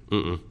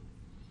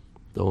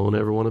 don't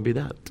ever want to be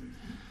that.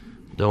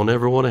 Don't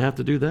ever want to have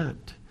to do that.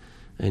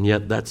 And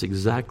yet that's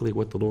exactly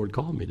what the Lord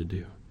called me to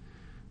do.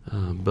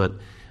 But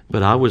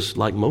I was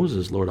like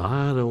Moses, Lord,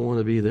 I don't want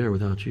to be there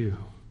without you.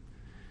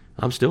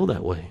 I'm still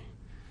that way.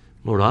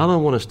 Lord, I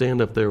don't want to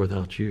stand up there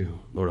without you.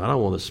 Lord, I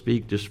don't want to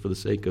speak just for the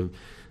sake of,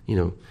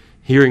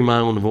 hearing my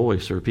own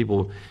voice, or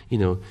people,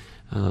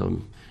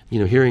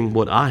 hearing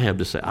what I have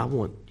to say. I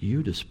want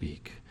you to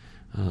speak.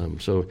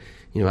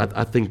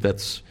 I think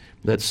that's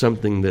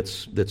something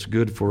that's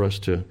good for us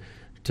to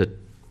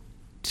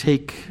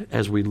take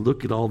as we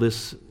look at all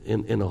this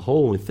in a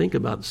whole, and think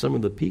about some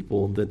of the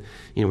people that,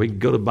 we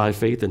go to by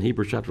faith in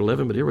Hebrews chapter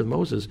 11, but here with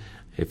Moses,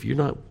 if you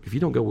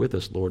don't go with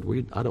us, Lord,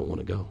 I don't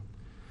want to go.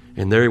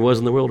 And there he was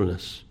in the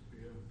wilderness.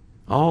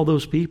 All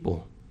those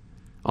people,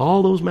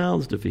 all those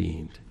mouths to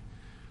feed.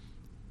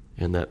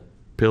 And that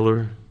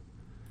pillar,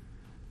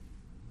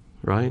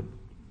 right?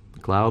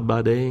 Cloud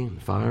by day,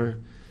 fire,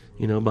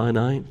 by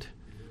night.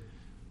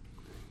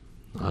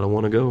 I don't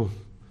want to go.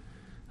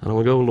 I don't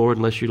want to go, Lord,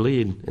 unless you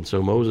lead. And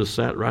so Moses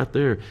sat right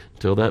there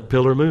until that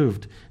pillar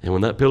moved. And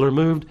when that pillar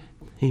moved,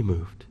 he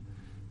moved.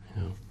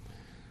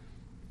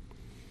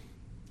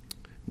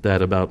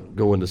 That about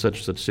going to such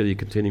and such city,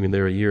 continuing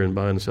there a year, and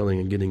buying and selling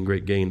and getting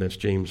great gain. That's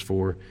James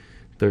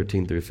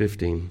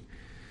 4:13-15.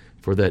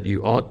 For that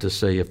you ought to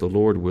say, if the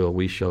Lord will,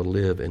 we shall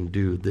live and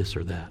do this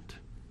or that.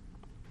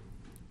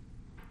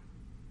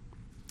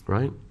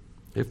 Right?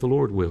 If the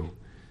Lord will.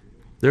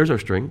 There's our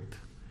strength.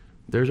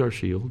 There's our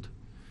shield.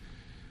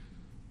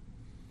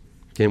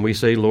 Can we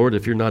say, Lord,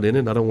 if you're not in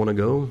it, I don't want to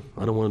go.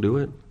 I don't want to do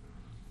it?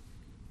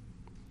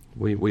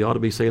 We ought to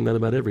be saying that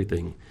about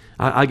everything.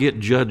 I get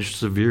judged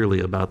severely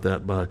about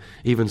that by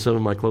even some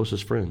of my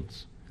closest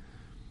friends.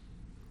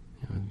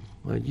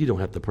 Well, you don't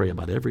have to pray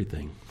about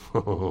everything.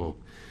 You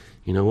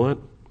know what?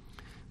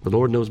 The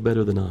Lord knows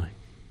better than I.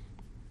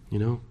 You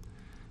know?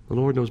 The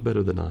Lord knows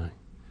better than I.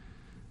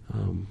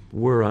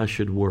 Where I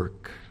should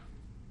work.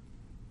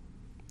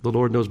 The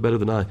Lord knows better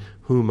than I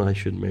whom I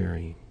should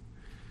marry.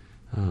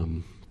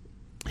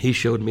 He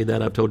showed me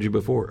that, I've told you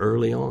before,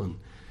 early on.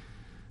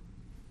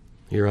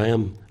 Here I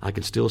am. I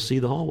can still see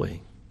the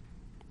hallway.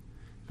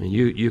 I mean,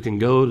 you can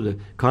go to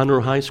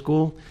Conroe High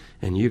School,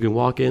 and you can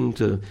walk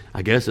into,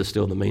 I guess it's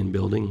still the main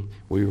building.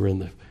 We were in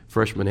the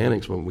freshman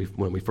annex when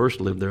we first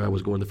lived there. I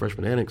was going to the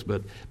freshman annex,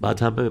 but by the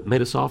time I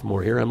made a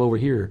sophomore, here I'm over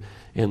here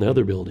in the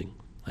other building.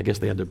 I guess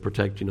they had to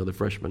protect, the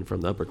freshmen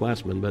from the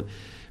upperclassmen.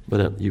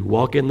 But you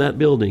walk in that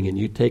building, and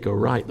you take a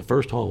right, the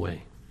first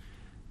hallway.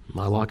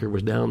 My locker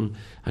was down,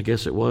 I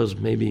guess it was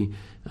maybe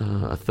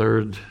a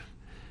third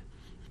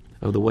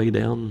of the way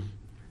down.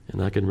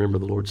 And I can remember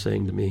the Lord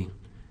saying to me,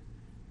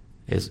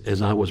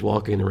 as I was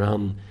walking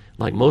around,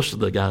 like most of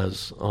the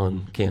guys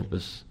on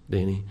campus,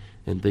 Danny,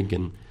 and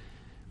thinking,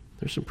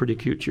 there's some pretty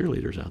cute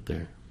cheerleaders out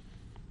there.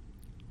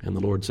 And the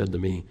Lord said to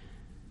me,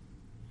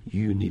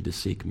 you need to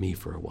seek me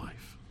for a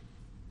wife.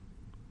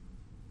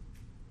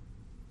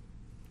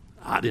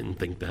 I didn't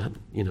think that,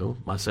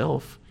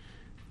 myself.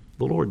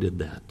 The Lord did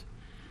that.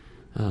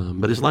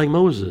 But it's like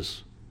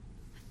Moses.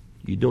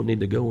 You don't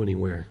need to go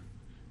anywhere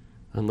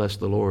unless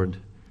the Lord,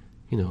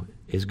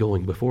 is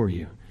going before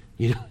you.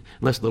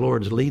 Unless the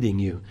Lord is leading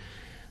you.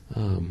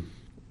 How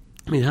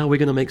are we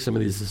going to make some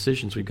of these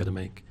decisions we've got to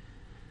make?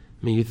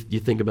 You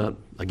think about,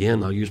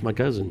 again, I'll use my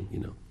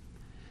cousin,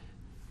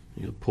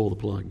 pull the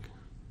plug.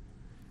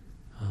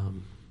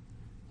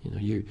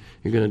 You're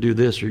going to do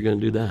this or you're going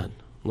to do that.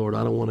 Lord,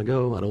 I don't want to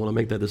go. I don't want to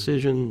make that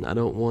decision. I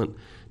don't want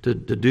to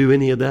do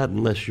any of that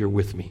unless you're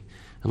with me.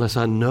 Unless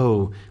I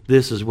know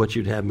this is what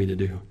you'd have me to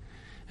do.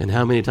 And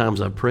how many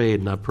times I've prayed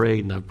and I've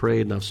prayed and I've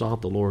prayed and I've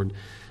sought the Lord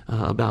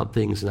about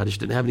things, and I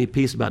just didn't have any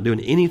peace about doing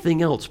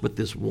anything else but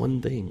this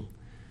one thing.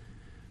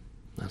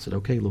 I said,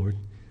 okay, Lord,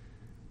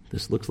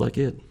 this looks like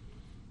it.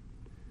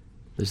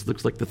 This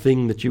looks like the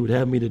thing that you would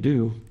have me to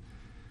do.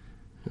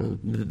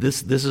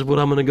 This is what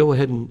I'm going to go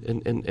ahead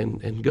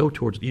and go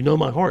towards. You know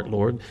my heart,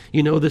 Lord.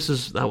 I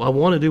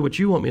want to do what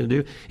you want me to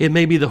do. It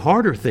may be the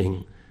harder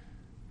thing,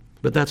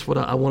 but that's what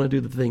I want to do,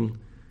 the thing.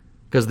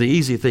 Because the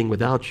easy thing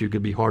without you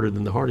could be harder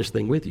than the hardest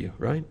thing with you,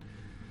 right?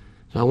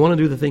 So I want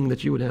to do the thing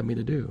that you would have me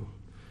to do.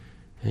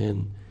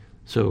 And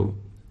so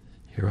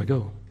here I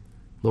go.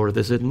 Lord, if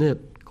this isn't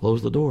it,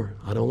 close the door.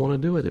 I don't want to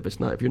do it.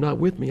 If you're not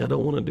with me, I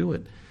don't want to do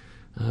it.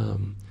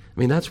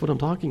 That's what I'm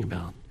talking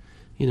about.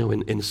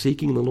 In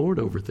seeking the Lord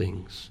over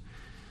things.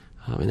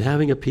 And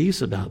having a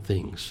peace about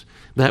things.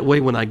 That way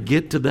when I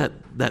get to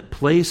that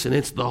place and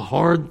it's the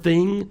hard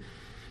thing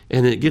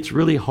and it gets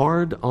really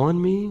hard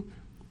on me,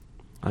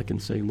 I can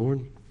say,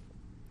 Lord,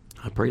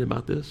 I prayed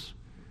about this.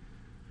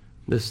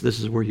 This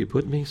is where you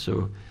put me.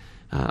 So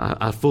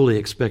I fully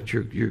expect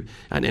you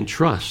and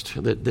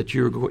trust that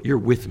you're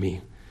with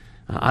me.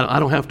 I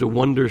don't have to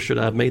wonder, should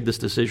I have made this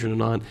decision or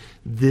not?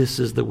 This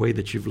is the way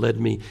that you've led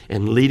me,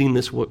 and leading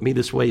me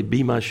this way,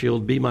 be my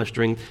shield, be my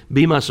strength,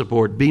 be my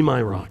support, be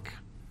my rock.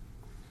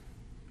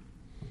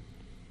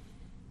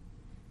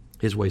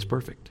 His way's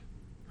perfect,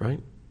 right?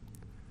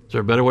 Is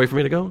there a better way for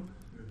me to go?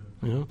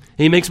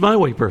 He makes my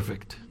way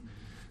perfect.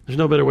 There's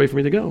no better way for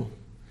me to go.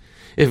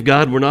 If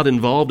God were not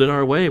involved in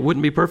our way, it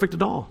wouldn't be perfect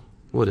at all,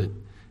 would it?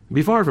 It'd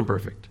be far from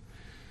perfect.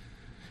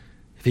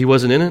 If he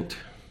wasn't in it,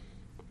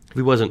 if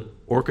he wasn't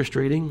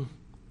orchestrating,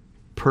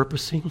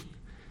 purposing,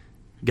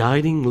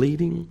 guiding,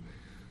 leading,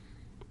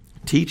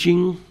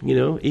 teaching,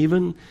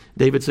 even.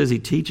 David says he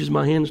teaches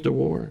my hands to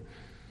war.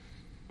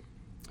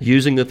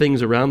 Using the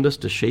things around us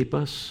to shape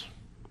us,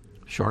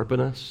 sharpen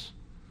us,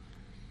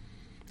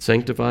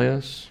 sanctify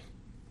us,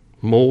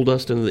 mold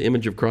us into the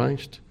image of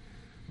Christ.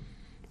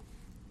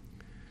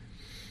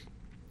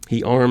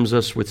 He arms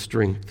us with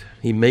strength.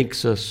 He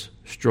makes us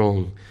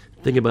strong.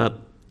 Think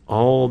about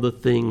all the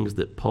things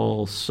that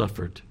Paul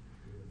suffered.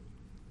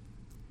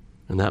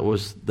 And that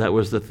was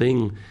the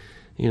thing,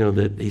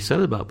 that he said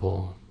about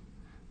Paul.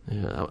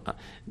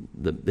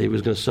 That he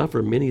was going to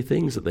suffer many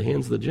things at the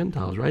hands of the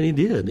Gentiles, right? He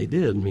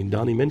did.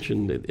 Donnie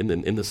mentioned it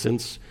in the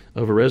sense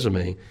of a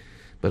resume.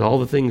 But all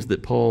the things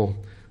that Paul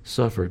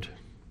suffered.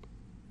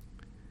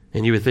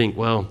 And you would think,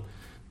 well,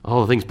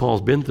 all the things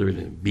Paul's been through,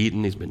 he's been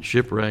beaten, he's been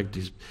shipwrecked,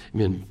 he's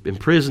been in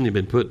prison, he's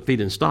been put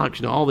feet in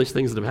stocks, all these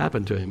things that have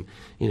happened to him,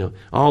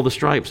 all the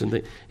stripes and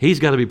things. He's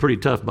got to be pretty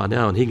tough by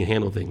now, and he can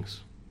handle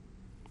things.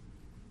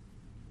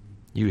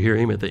 You hear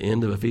him at the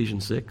end of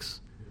Ephesians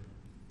 6?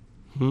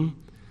 You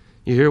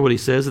hear what he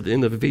says at the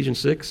end of Ephesians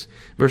 6?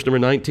 Verse number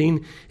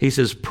 19, he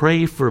says,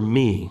 pray for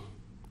me.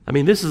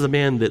 This is a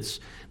man that's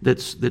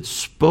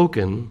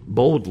spoken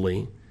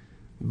boldly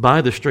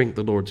by the strength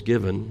the Lord's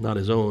given, not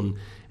his own.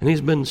 And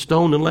he's been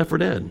stoned and left for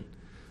dead.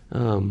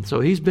 So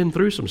he's been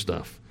through some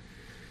stuff.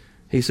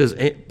 He says,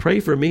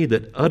 pray for me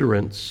that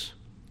utterance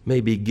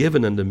may be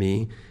given unto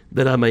me,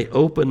 that I may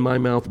open my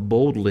mouth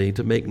boldly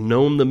to make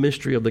known the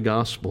mystery of the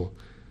gospel.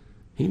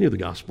 He knew the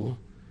gospel,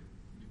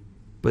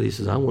 but he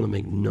says, I want to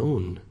make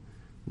known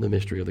the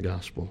mystery of the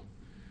gospel,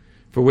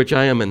 for which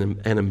I am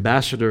an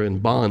ambassador in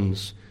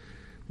bonds,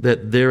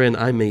 that therein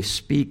I may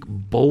speak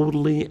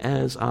boldly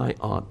as I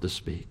ought to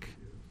speak.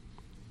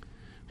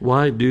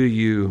 Why do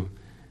you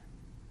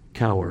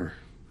cower?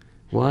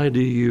 Why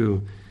do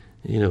you,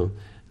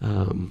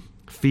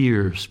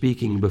 fear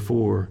speaking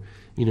before,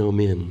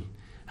 men?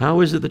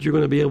 How is it that you're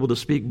going to be able to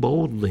speak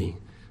boldly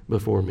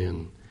before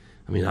men?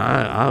 I mean,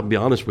 I'll be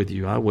honest with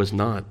you, I was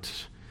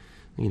not,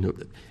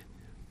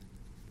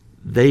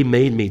 they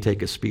made me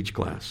take a speech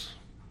class.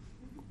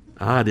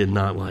 I did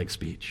not like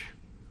speech.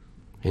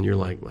 And you're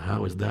like, well,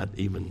 how is that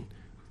even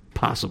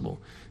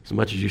possible? As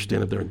much as you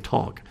stand up there and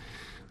talk.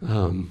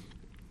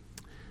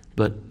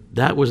 But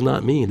that was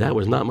not me. That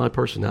was not my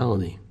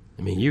personality.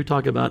 I mean, you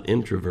talk about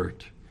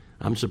introvert.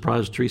 I'm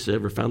surprised Teresa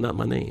ever found out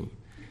my name,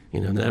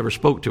 and ever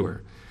spoke to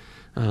her.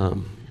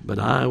 But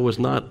I was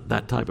not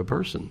that type of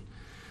person.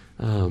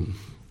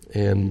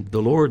 And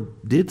the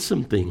Lord did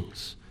some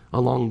things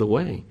along the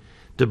way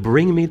to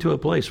bring me to a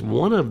place.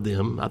 One of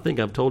them, I think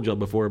I've told y'all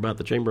before about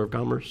the Chamber of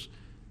Commerce,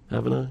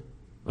 haven't I?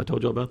 I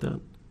told y'all about that?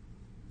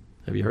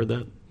 Have you heard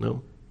that?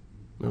 No?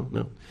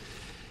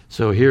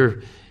 So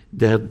here,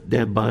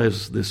 Dad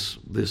buys this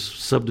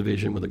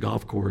subdivision with a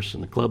golf course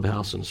and a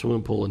clubhouse and a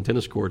swimming pool and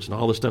tennis courts and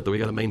all the stuff that we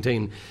got to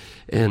maintain.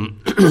 And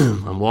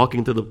I'm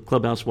walking through the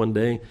clubhouse one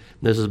day. And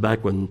this is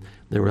back when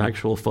there were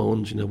actual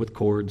phones, with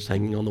cords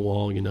hanging on the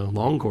wall,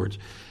 long cords.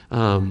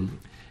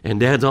 And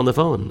Dad's on the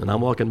phone, and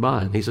I'm walking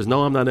by. And he says,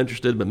 no, I'm not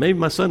interested, but maybe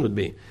my son would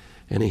be.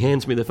 And he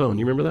hands me the phone.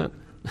 You remember that?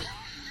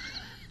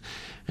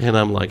 And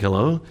I'm like,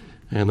 hello?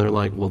 And they're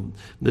like, well,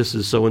 this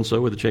is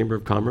so-and-so with the Chamber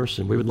of Commerce,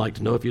 and we would like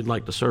to know if you'd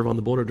like to serve on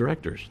the board of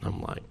directors. And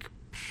I'm like,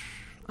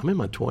 I'm in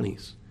my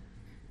 20s.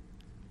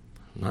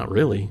 Not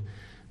really.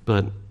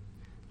 But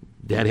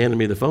Dad handed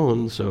me the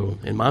phone, so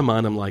in my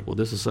mind, I'm like, well,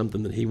 this is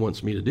something that he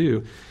wants me to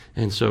do.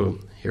 And so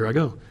here I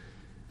go.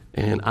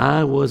 And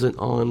I wasn't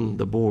on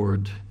the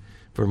board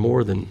for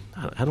more than,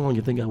 how long do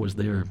you think I was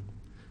there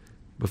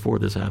before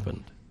this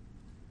happened?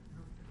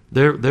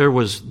 There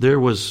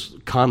was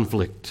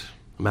conflict,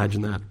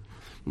 imagine that,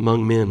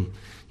 among men,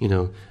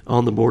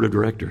 on the board of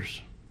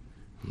directors.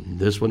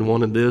 This one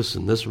wanted this,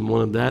 and this one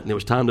wanted that, and it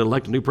was time to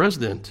elect a new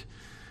president.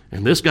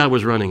 And this guy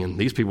was running, and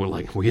these people were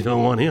like, we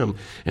don't want him.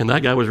 And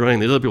that guy was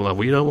running, and the other people were like,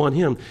 we don't want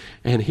him.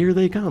 And here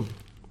they come.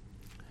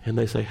 And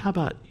they say, how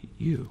about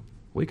you?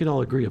 We could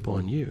all agree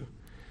upon you.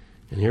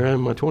 And here I am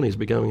in my 20s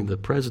becoming the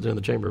president of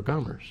the Chamber of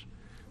Commerce.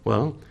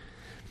 Well,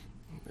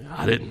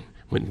 I didn't.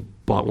 Went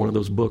and bought one of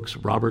those books,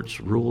 Robert's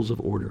Rules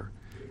of Order.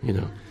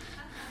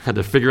 Had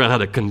to figure out how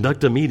to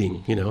conduct a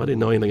meeting. I didn't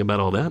know anything about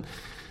all that.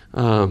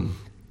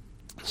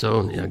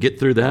 So get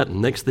through that,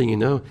 and next thing you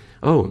know,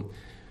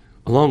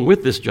 along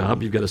with this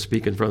job, you've got to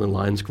speak in front of the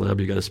Lions Club.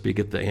 You've got to speak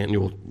at the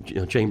annual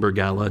chamber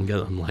gala. And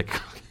I'm like,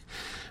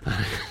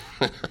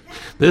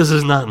 this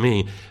is not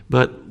me.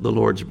 But the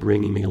Lord's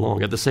bringing me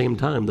along. At the same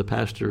time, the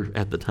pastor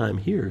at the time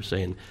here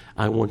saying,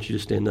 I want you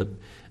to stand up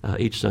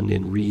each Sunday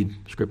and read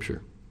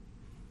Scripture.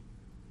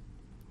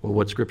 Well,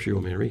 what Scripture you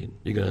want me to read?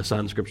 You going to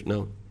assign Scripture?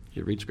 No,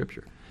 you read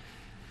Scripture.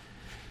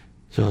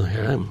 So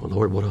here I am. Well,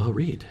 Lord, what do I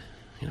read?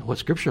 What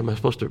Scripture am I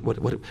supposed to,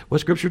 what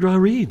Scripture do I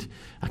read?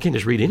 I can't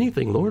just read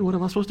anything, Lord. What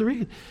am I supposed to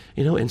read?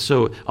 And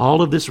so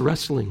all of this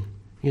wrestling,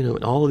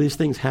 and all of these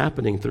things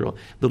happening through,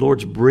 the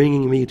Lord's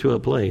bringing me to a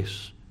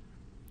place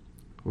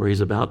where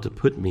He's about to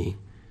put me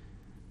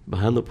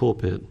behind the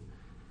pulpit.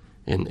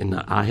 And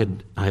I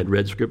had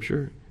read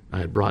Scripture. I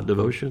had brought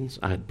devotions.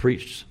 I had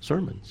preached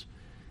sermons.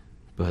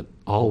 But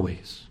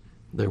always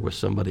there was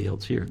somebody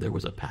else here. There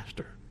was a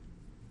pastor.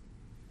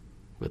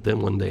 But then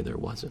one day there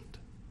wasn't.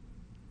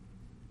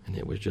 And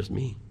it was just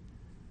me.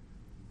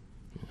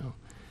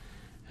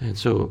 And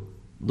so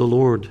the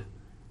Lord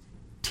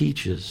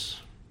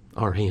teaches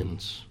our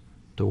hands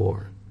to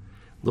war.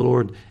 The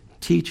Lord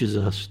teaches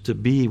us to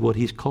be what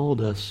He's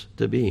called us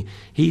to be.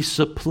 He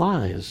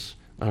supplies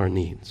our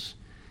needs.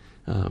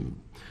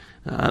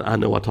 I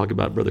know I talk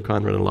about Brother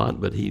Conrad a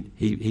lot, but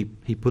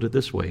he put it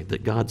this way,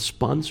 that God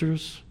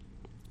sponsors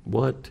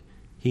what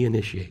He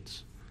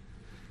initiates.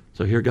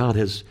 So here God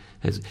has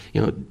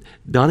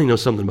Donnie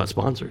knows something about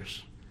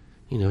sponsors.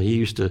 He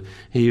used to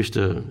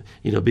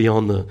be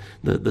on the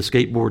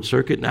skateboard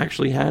circuit and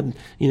actually had,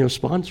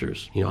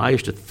 sponsors. I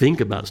used to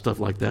think about stuff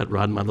like that,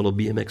 riding my little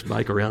BMX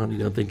bike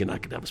around, thinking I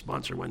could have a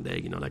sponsor one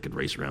day, and I could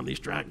race around these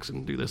tracks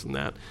and do this and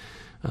that.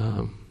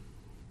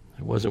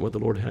 It wasn't what the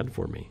Lord had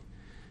for me.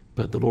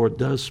 But the Lord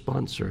does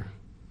sponsor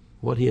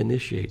what He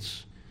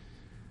initiates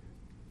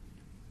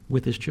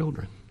with His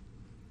children.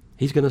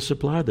 He's going to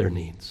supply their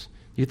needs.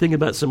 You think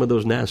about some of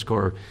those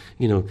NASCAR,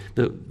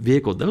 the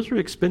vehicles, those are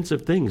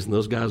expensive things. And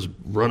those guys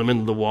run them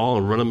into the wall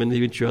and run them into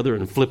each other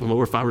and flip them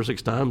over 5 or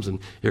 6 times. And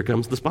here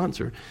comes the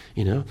sponsor,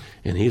 and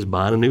he's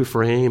buying a new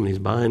frame and he's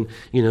buying,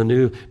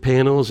 new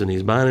panels and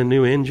he's buying a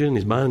new engine.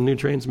 He's buying a new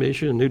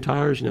transmission and new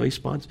tires.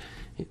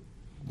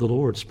 The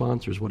Lord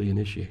sponsors what He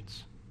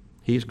initiates.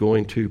 He's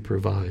going to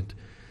provide.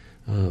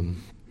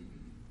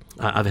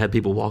 I've had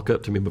people walk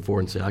up to me before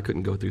and say, I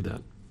couldn't go through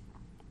that.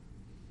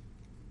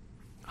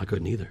 I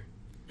couldn't either.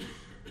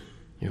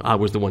 I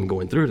was the one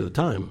going through it at the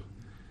time,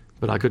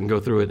 but I couldn't go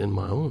through it on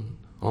my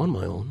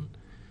own.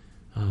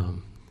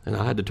 And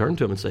I had to turn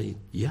to him and say,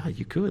 yeah,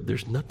 you could.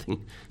 There's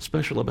nothing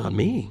special about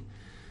me.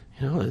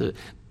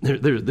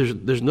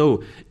 There's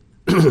no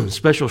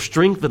special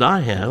strength that I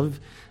have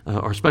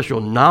or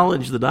special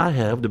knowledge that I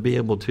have to be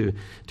able to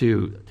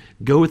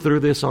go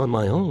through this on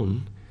my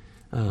own,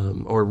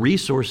 or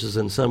resources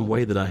in some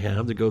way that I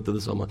have to go through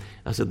this on my own.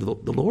 I said,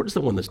 the Lord's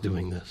the one that's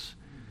doing this.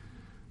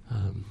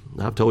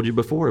 I've told you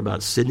before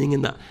about sitting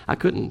in I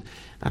couldn't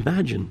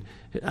imagine.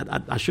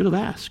 I should have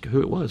asked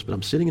who it was, but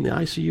I'm sitting in the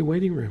ICU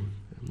waiting room.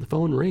 And the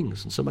phone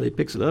rings, and somebody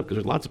picks it up because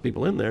there's lots of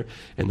people in there.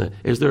 And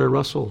is there a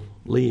Russell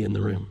Lee in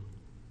the room?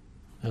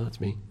 Oh,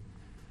 that's me.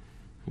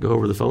 I go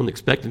over the phone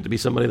expecting it to be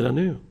somebody that I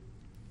knew.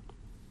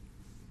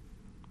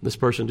 This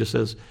person just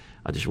says,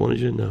 I just wanted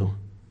you to know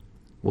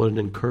what an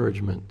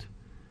encouragement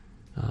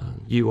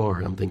you are.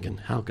 And I'm thinking,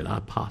 how could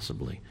I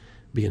possibly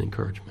be an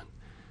encouragement?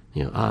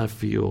 I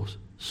feel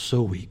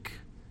so weak.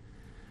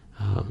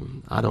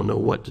 I don't know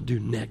what to do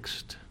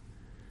next.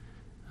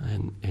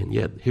 And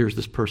yet, here's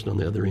this person on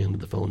the other end of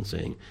the phone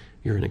saying,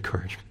 you're an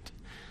encouragement.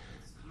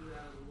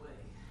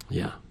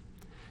 Yeah.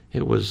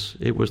 It was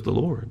the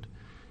Lord.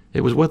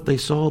 It was what they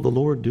saw the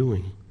Lord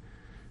doing.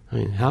 I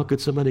mean, how could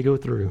somebody go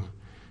through,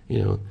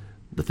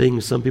 the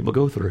things some people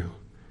go through?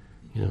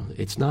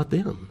 It's not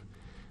them.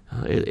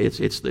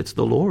 It's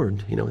the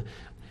Lord.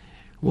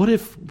 What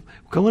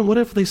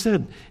if they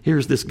said,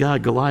 here's this guy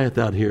Goliath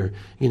out here,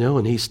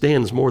 and he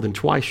stands more than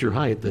twice your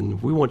height,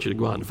 then we want you to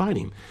go out and fight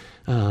him.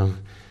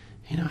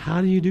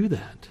 How do you do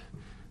that?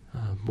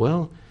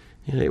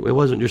 It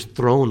wasn't just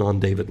thrown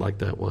on David like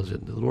that, was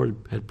it? The Lord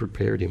had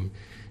prepared him,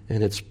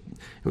 and it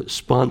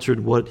sponsored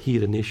what he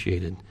had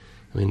initiated.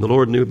 I mean, the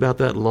Lord knew about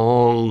that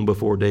long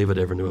before David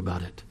ever knew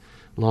about it.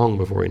 Long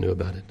before he knew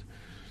about it.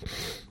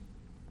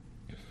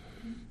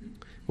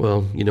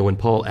 Well, when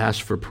Paul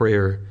asked for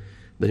prayer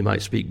that he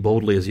might speak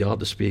boldly as he ought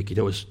to speak,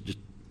 it was just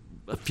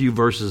a few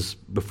verses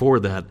before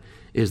that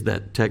is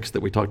that text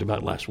that we talked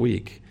about last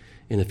week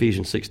in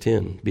Ephesians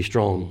 6:10, be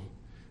strong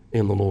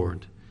in the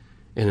Lord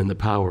and in the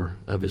power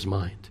of his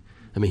might.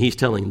 I mean, he's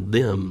telling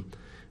them,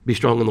 be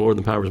strong in the Lord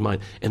and the power of his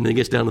might. And then he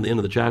gets down to the end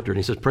of the chapter and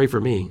he says, pray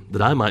for me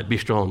that I might be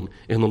strong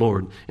in the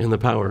Lord and the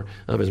power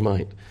of his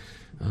might.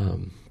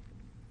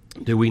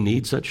 Do we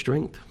need such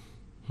strength?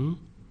 Do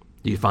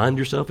you find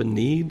yourself in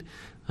need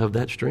of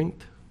that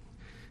strength?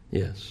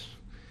 Yes.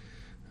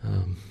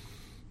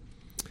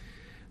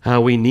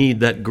 How we need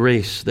that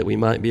grace that we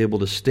might be able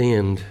to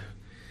stand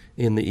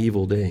in the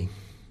evil day.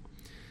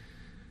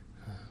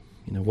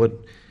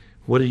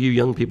 What are you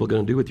young people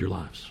going to do with your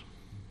lives?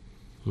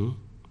 I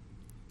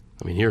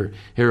mean,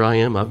 here I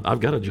am. I've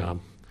got a job,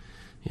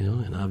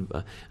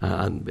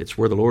 and it's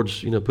where the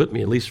Lord's put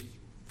me, at least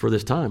for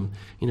this time.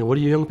 What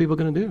are you young people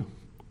going to do?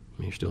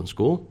 I mean, you're still in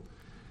school.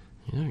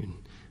 You're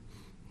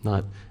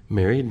not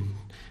married.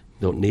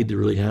 Don't need to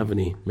really have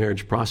any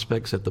marriage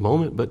prospects at the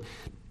moment. But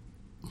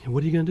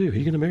what are you going to do? Who are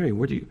you going to marry?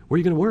 Where are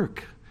you going to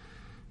work?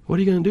 What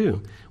are you going to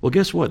do? Well,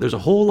 guess what? There's a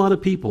whole lot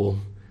of people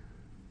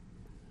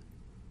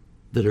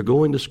that are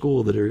going to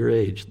school that are your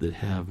age that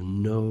have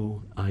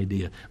no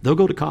idea. They'll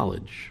go to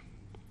college,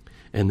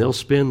 and they'll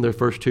spend their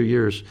first 2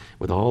 years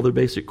with all their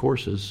basic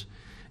courses,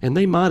 and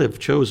they might have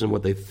chosen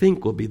what they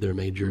think will be their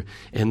major,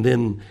 and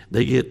then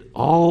they get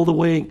all the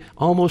way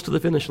almost to the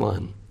finish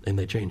line, and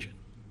they change it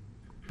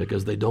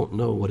because they don't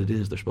know what it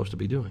is they're supposed to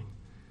be doing.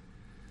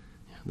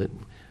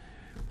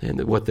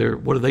 And what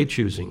are they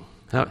choosing?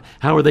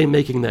 How are they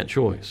making that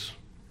choice?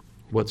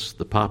 What's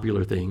the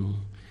popular thing?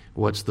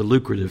 What's the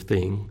lucrative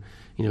thing?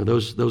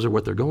 Those are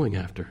what they're going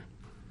after.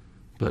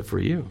 But for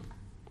you,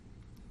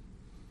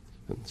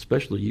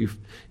 especially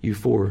you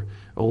four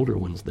older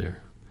ones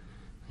there,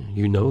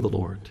 you know the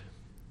Lord.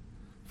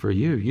 For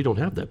you don't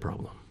have that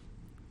problem.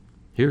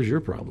 Here's your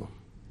problem.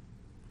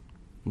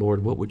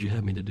 Lord, what would you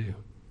have me to do?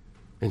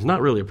 And it's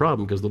not really a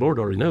problem because the Lord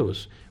already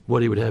knows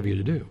what he would have you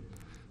to do.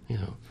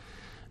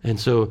 And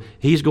so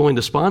he's going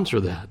to sponsor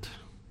that.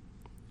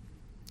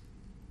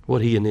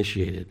 What he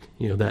initiated,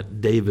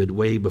 that David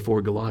way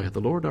before Goliath.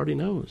 The Lord already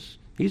knows.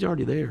 He's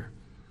already there.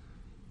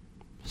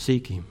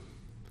 Seek him.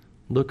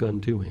 Look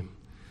unto him.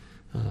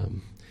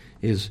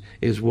 Is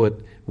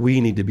what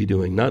we need to be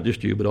doing. Not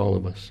just you, but all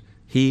of us.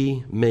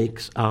 He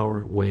makes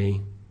our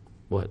way,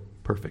 what?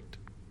 Perfect.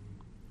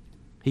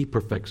 He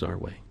perfects our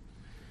way.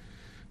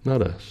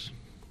 Not us.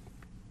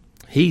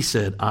 He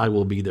said, I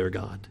will be their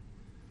God,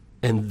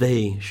 and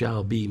they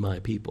shall be my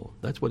people.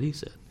 That's what he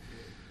said.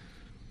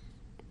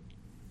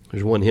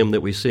 There's one hymn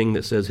that we sing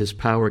that says, his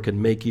power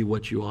can make you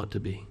what you ought to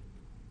be.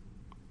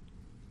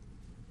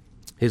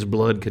 His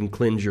blood can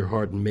cleanse your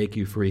heart and make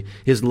you free.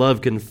 His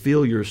love can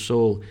fill your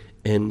soul,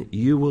 and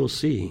you will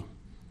see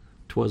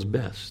 'twas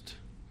best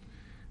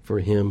for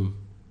him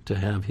to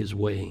have his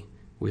way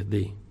with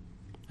thee.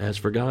 As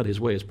for God, his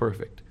way is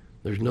perfect.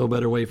 There's no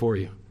better way for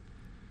you.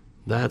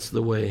 That's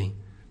the way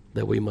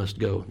that we must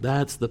go.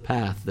 That's the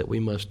path that we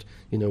must,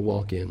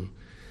 walk in.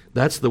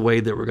 That's the way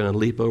that we're going to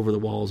leap over the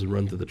walls and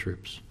run through the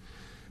troops.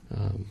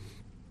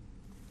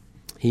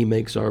 He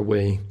makes our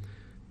way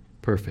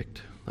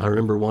perfect. I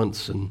remember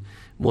once, and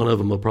one of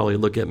them will probably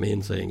look at me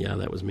and say, yeah,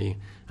 that was me.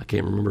 I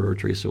can't remember, or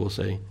Teresa will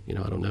say, I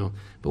don't know.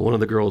 But one of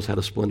the girls had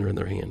a splinter in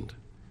their hand.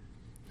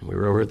 And we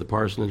were over at the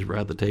parsonage, we're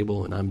at the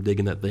table, and I'm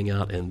digging that thing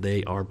out, and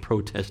they are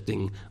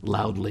protesting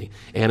loudly.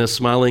 Anna's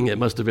smiling. It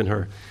must have been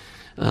her.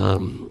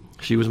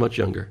 She was much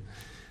younger.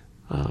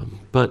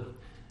 But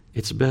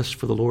it's best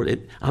for the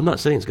Lord. I'm not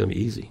saying it's going to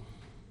be easy.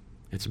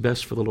 It's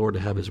best for the Lord to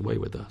have his way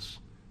with us.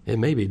 It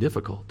may be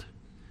difficult.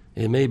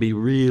 It may be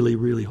really,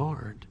 really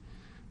hard.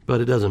 But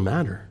it doesn't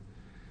matter.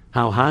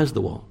 How high is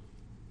the wall?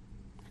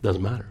 It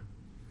doesn't matter.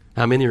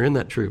 How many are in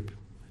that troop?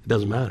 It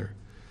doesn't matter.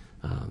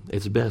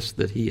 It's best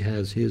that he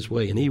has his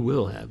way, and he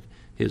will have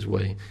his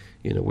way,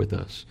 with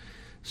us.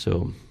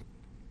 So,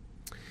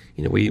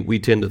 we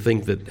tend to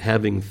think that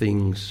having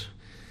things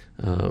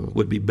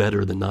would be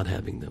better than not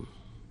having them.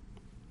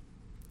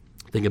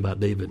 Think about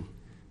David.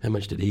 How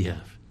much did he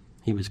have?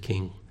 He was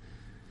king.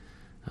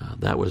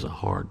 That was a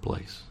hard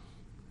place.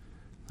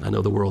 I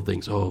know the world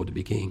thinks, to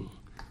be king,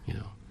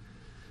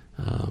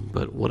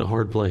 but what a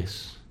hard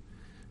place.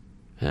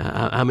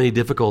 How many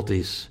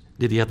difficulties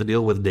did he have to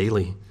deal with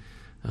daily?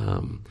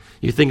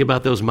 You think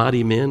about those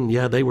mighty men.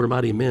 Yeah, they were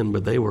mighty men,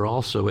 but they were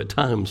also at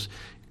times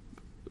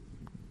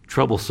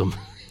troublesome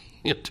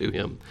to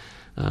him.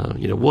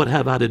 What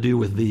have I to do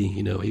with thee?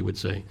 He would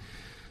say.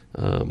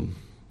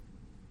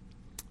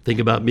 Think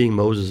about being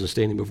Moses and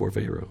standing before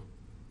Pharaoh.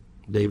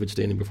 David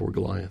standing before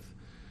Goliath.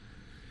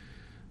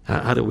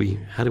 How do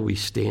we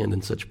stand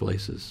in such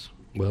places?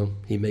 Well,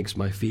 he makes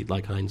my feet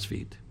like hinds'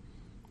 feet.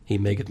 He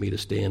maketh me to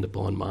stand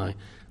upon my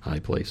high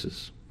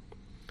places.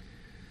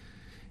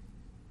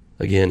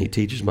 Again, he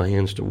teaches my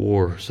hands to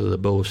war, so that the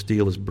bow of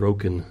steel is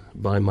broken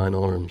by mine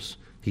arms.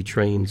 He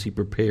trains, he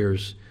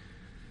prepares,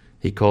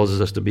 he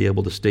causes us to be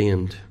able to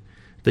stand.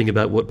 Think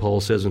about what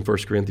Paul says in 1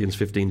 Corinthians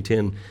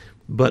 15:10.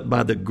 But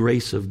by the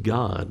grace of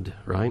God,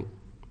 right?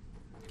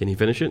 Can you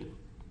finish it?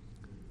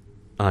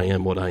 I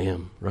am what I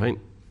am, right?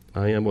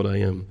 I am what I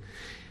am.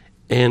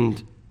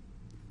 And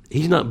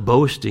he's not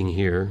boasting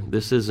here.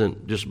 This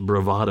isn't just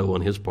bravado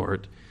on his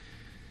part.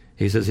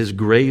 He says, his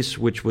grace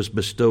which was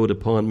bestowed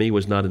upon me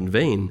was not in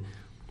vain.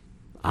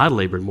 I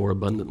labored more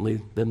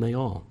abundantly than they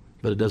all.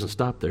 But it doesn't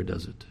stop there,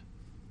 does it?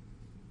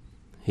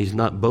 He's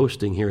not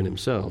boasting here in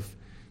himself.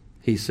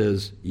 He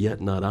says, yet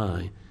not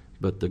I,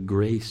 but the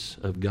grace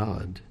of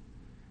God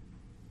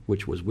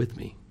which was with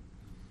me.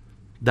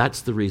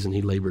 That's the reason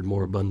he labored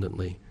more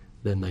abundantly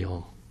than they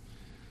all.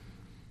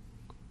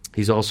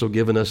 He's also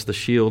given us the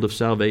shield of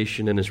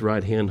salvation, and his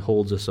right hand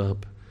holds us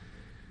up.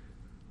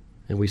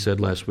 And we said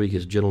last week,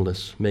 his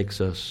gentleness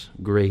makes us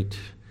great,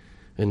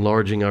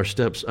 enlarging our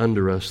steps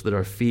under us that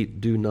our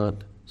feet do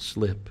not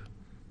slip,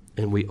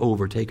 and we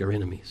overtake our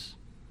enemies.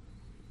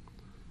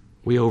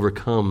 We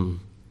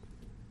overcome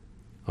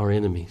our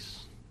enemies.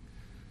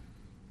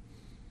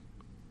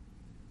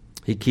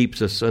 He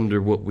keeps us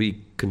under what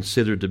we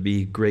consider to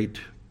be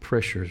great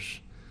pressures,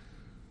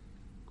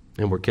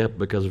 and we're kept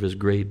because of his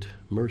great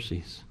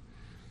mercies.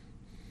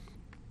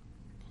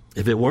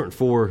 If it weren't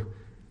for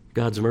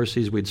God's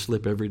mercies, we'd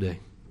slip every day.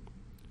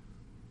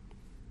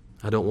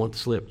 I don't want to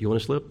slip. You want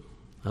to slip?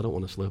 I don't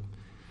want to slip.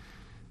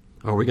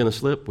 Are we going to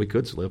slip? We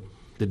could slip.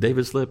 Did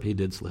David slip? He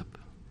did slip.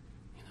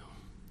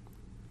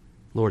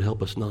 Lord,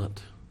 help us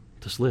not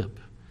to slip.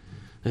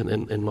 And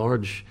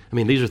enlarge.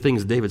 These are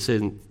things David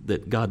said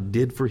that God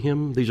did for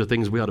him. These are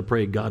things we ought to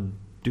pray, God,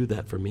 do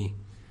that for me.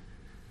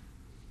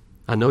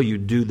 I know you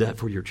do that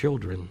for your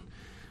children.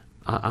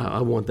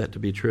 I want that to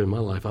be true in my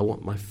life. I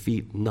want my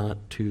feet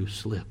not to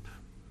slip.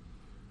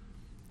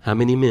 How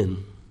many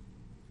men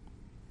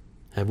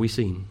have we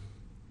seen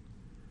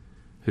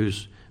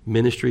whose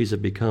ministries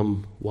have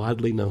become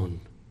widely known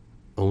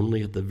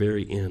only at the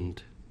very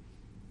end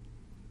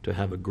to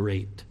have a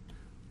great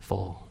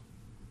fall?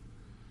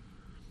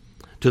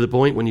 To the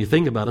point when you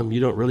think about them, you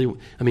don't really,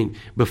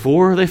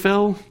 before they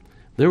fell,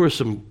 there were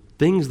some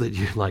things that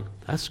you're like,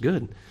 that's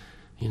good.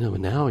 And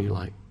now you're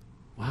like,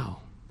 wow.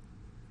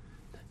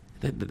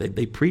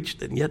 They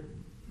preached, and yet,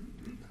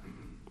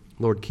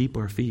 Lord, keep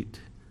our feet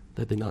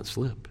that they not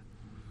slip.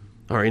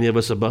 Are any of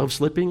us above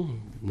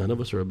slipping? None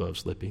of us are above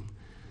slipping,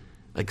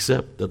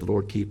 except that the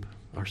Lord keep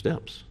our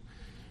steps.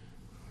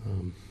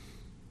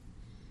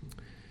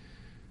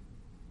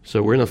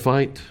 So we're in a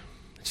fight.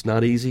 It's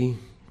not easy.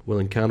 We'll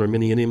encounter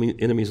many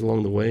enemies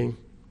along the way,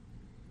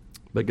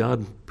 but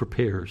God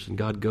prepares and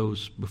God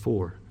goes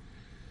before.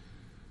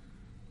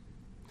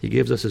 He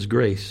gives us his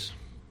grace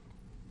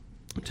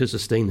to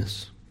sustain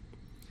us.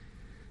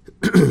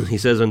 He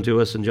says unto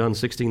us in John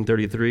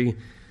 16:33,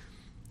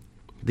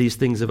 these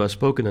things have I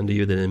spoken unto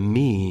you, that in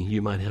me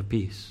you might have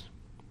peace.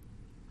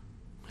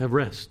 Have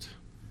rest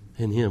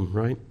in him,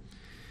 right?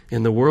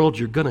 In the world,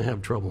 you're going to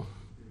have trouble.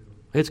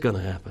 It's going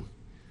to happen.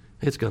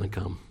 It's going to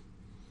come.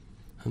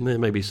 And there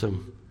may be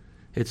some,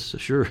 it's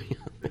sure.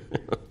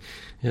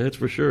 Yeah, it's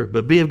for sure.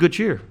 But be of good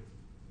cheer.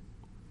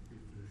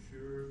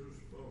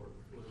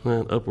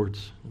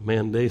 Upwards.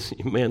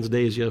 Man's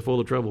days, yeah, full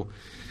of trouble.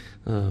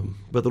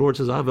 But the Lord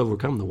says, I've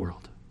overcome the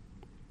world.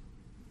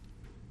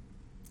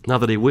 Not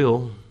that he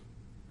will,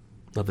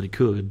 not that he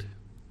could.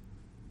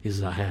 He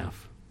says, I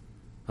have.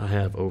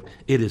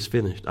 It is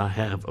finished. I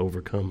have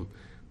overcome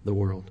the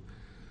world.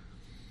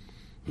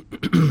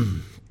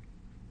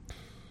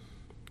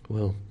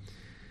 Well,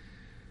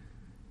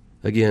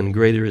 again,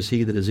 greater is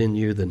he that is in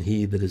you than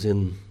he that is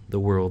in the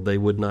world. They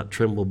would not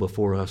tremble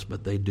before us,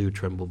 but they do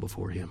tremble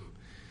before him.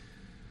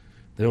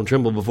 They don't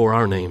tremble before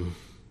our name,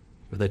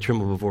 but they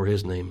tremble before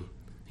his name,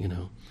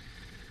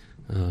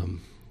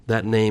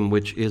 that name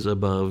which is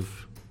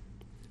above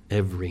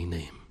every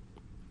name.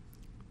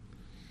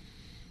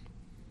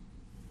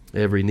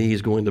 Every knee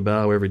is going to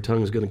bow, every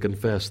tongue is going to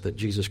confess that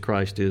Jesus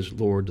Christ is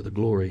Lord, to the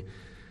glory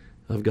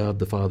of God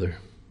the Father.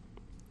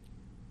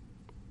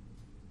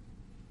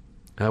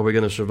 How are we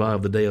going to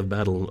survive the day of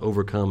battle and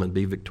overcome and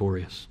be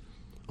victorious?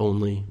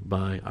 Only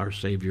by our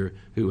Savior,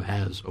 who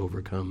has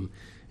overcome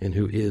and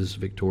who is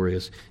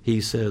victorious. He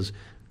says,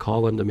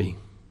 call unto me,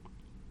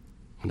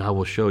 and I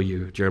will show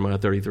you, Jeremiah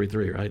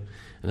 33:3, right?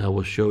 And I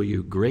will show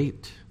you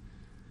great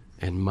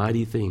and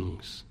mighty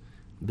things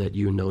that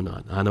you know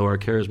not. I know our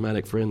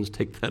charismatic friends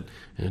take that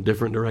in a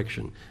different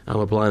direction.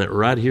 I'm applying it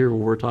right here where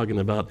we're talking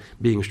about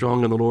being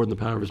strong in the Lord and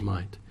the power of his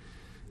might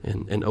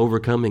and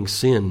overcoming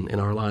sin in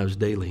our lives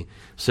daily.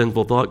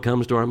 Sinful thought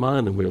comes to our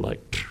mind and we're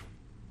like,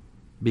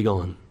 be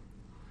gone.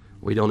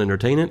 We don't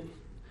entertain it.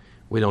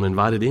 We don't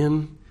invite it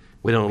in.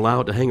 We don't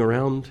allow it to hang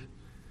around.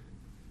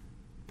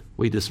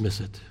 We dismiss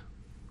it.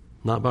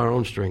 Not by our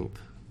own strength,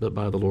 but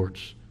by the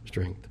Lord's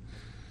strength.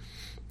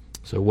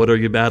 So what are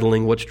you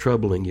battling? What's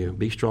troubling you?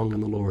 Be strong in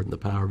the Lord and the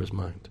power of his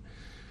might.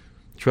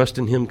 Trust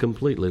in him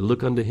completely.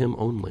 Look unto him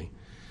only.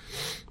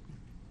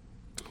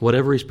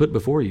 Whatever he's put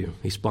before you,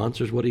 he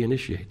sponsors what he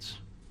initiates.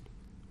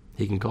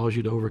 He can cause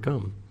you to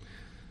overcome.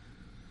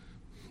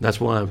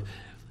 That's why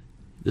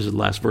this is the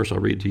last verse I'll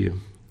read to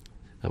you.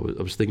 I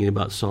was thinking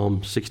about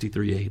Psalm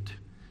 63:8.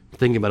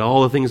 Thinking about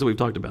all the things that we've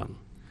talked about.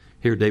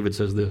 Here David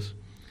says this,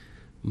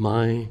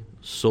 my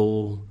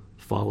soul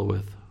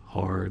followeth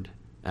hard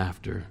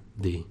after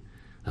thee.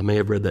 I may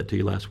have read that to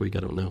you last week, I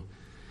don't know.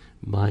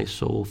 My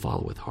soul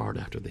followeth hard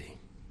after thee.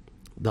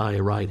 Thy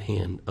right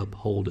hand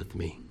upholdeth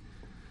me.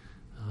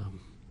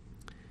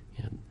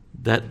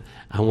 That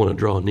I want to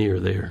draw near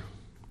there.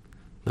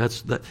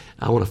 That's that.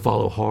 I want to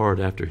follow hard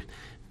after.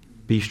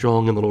 Be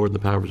strong in the Lord and the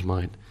power of his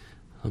might.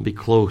 Be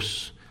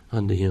close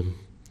unto him.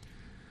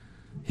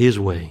 His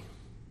way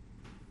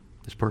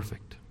is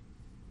perfect.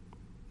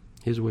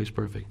 His way is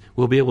perfect.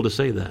 We'll be able to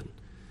say that,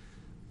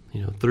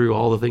 through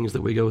all the things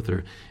that we go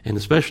through. And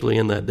especially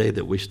in that day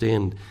that we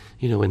stand,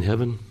 in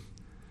heaven,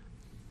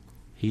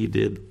 he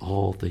did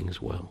all things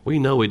well. We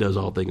know he does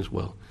all things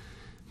well.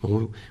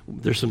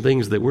 There's some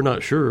things that we're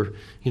not sure,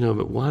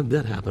 but why did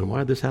that happen? Why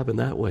did this happen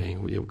that way?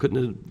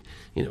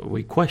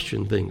 We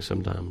question things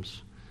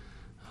sometimes.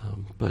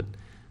 But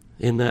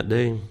in that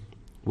day,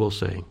 we'll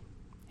say,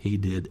 he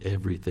did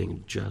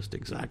everything just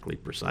exactly,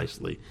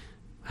 precisely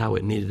how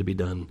it needed to be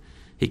done.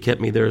 He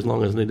kept me there as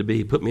long as I needed to be.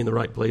 He put me in the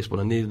right place when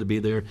I needed to be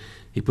there.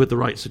 He put the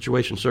right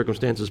situation,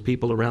 circumstances,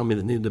 people around me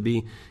that needed to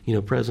be,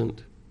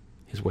 present.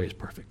 His way is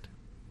perfect.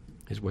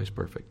 His way is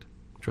perfect.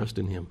 Trust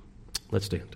in him. Let's stand.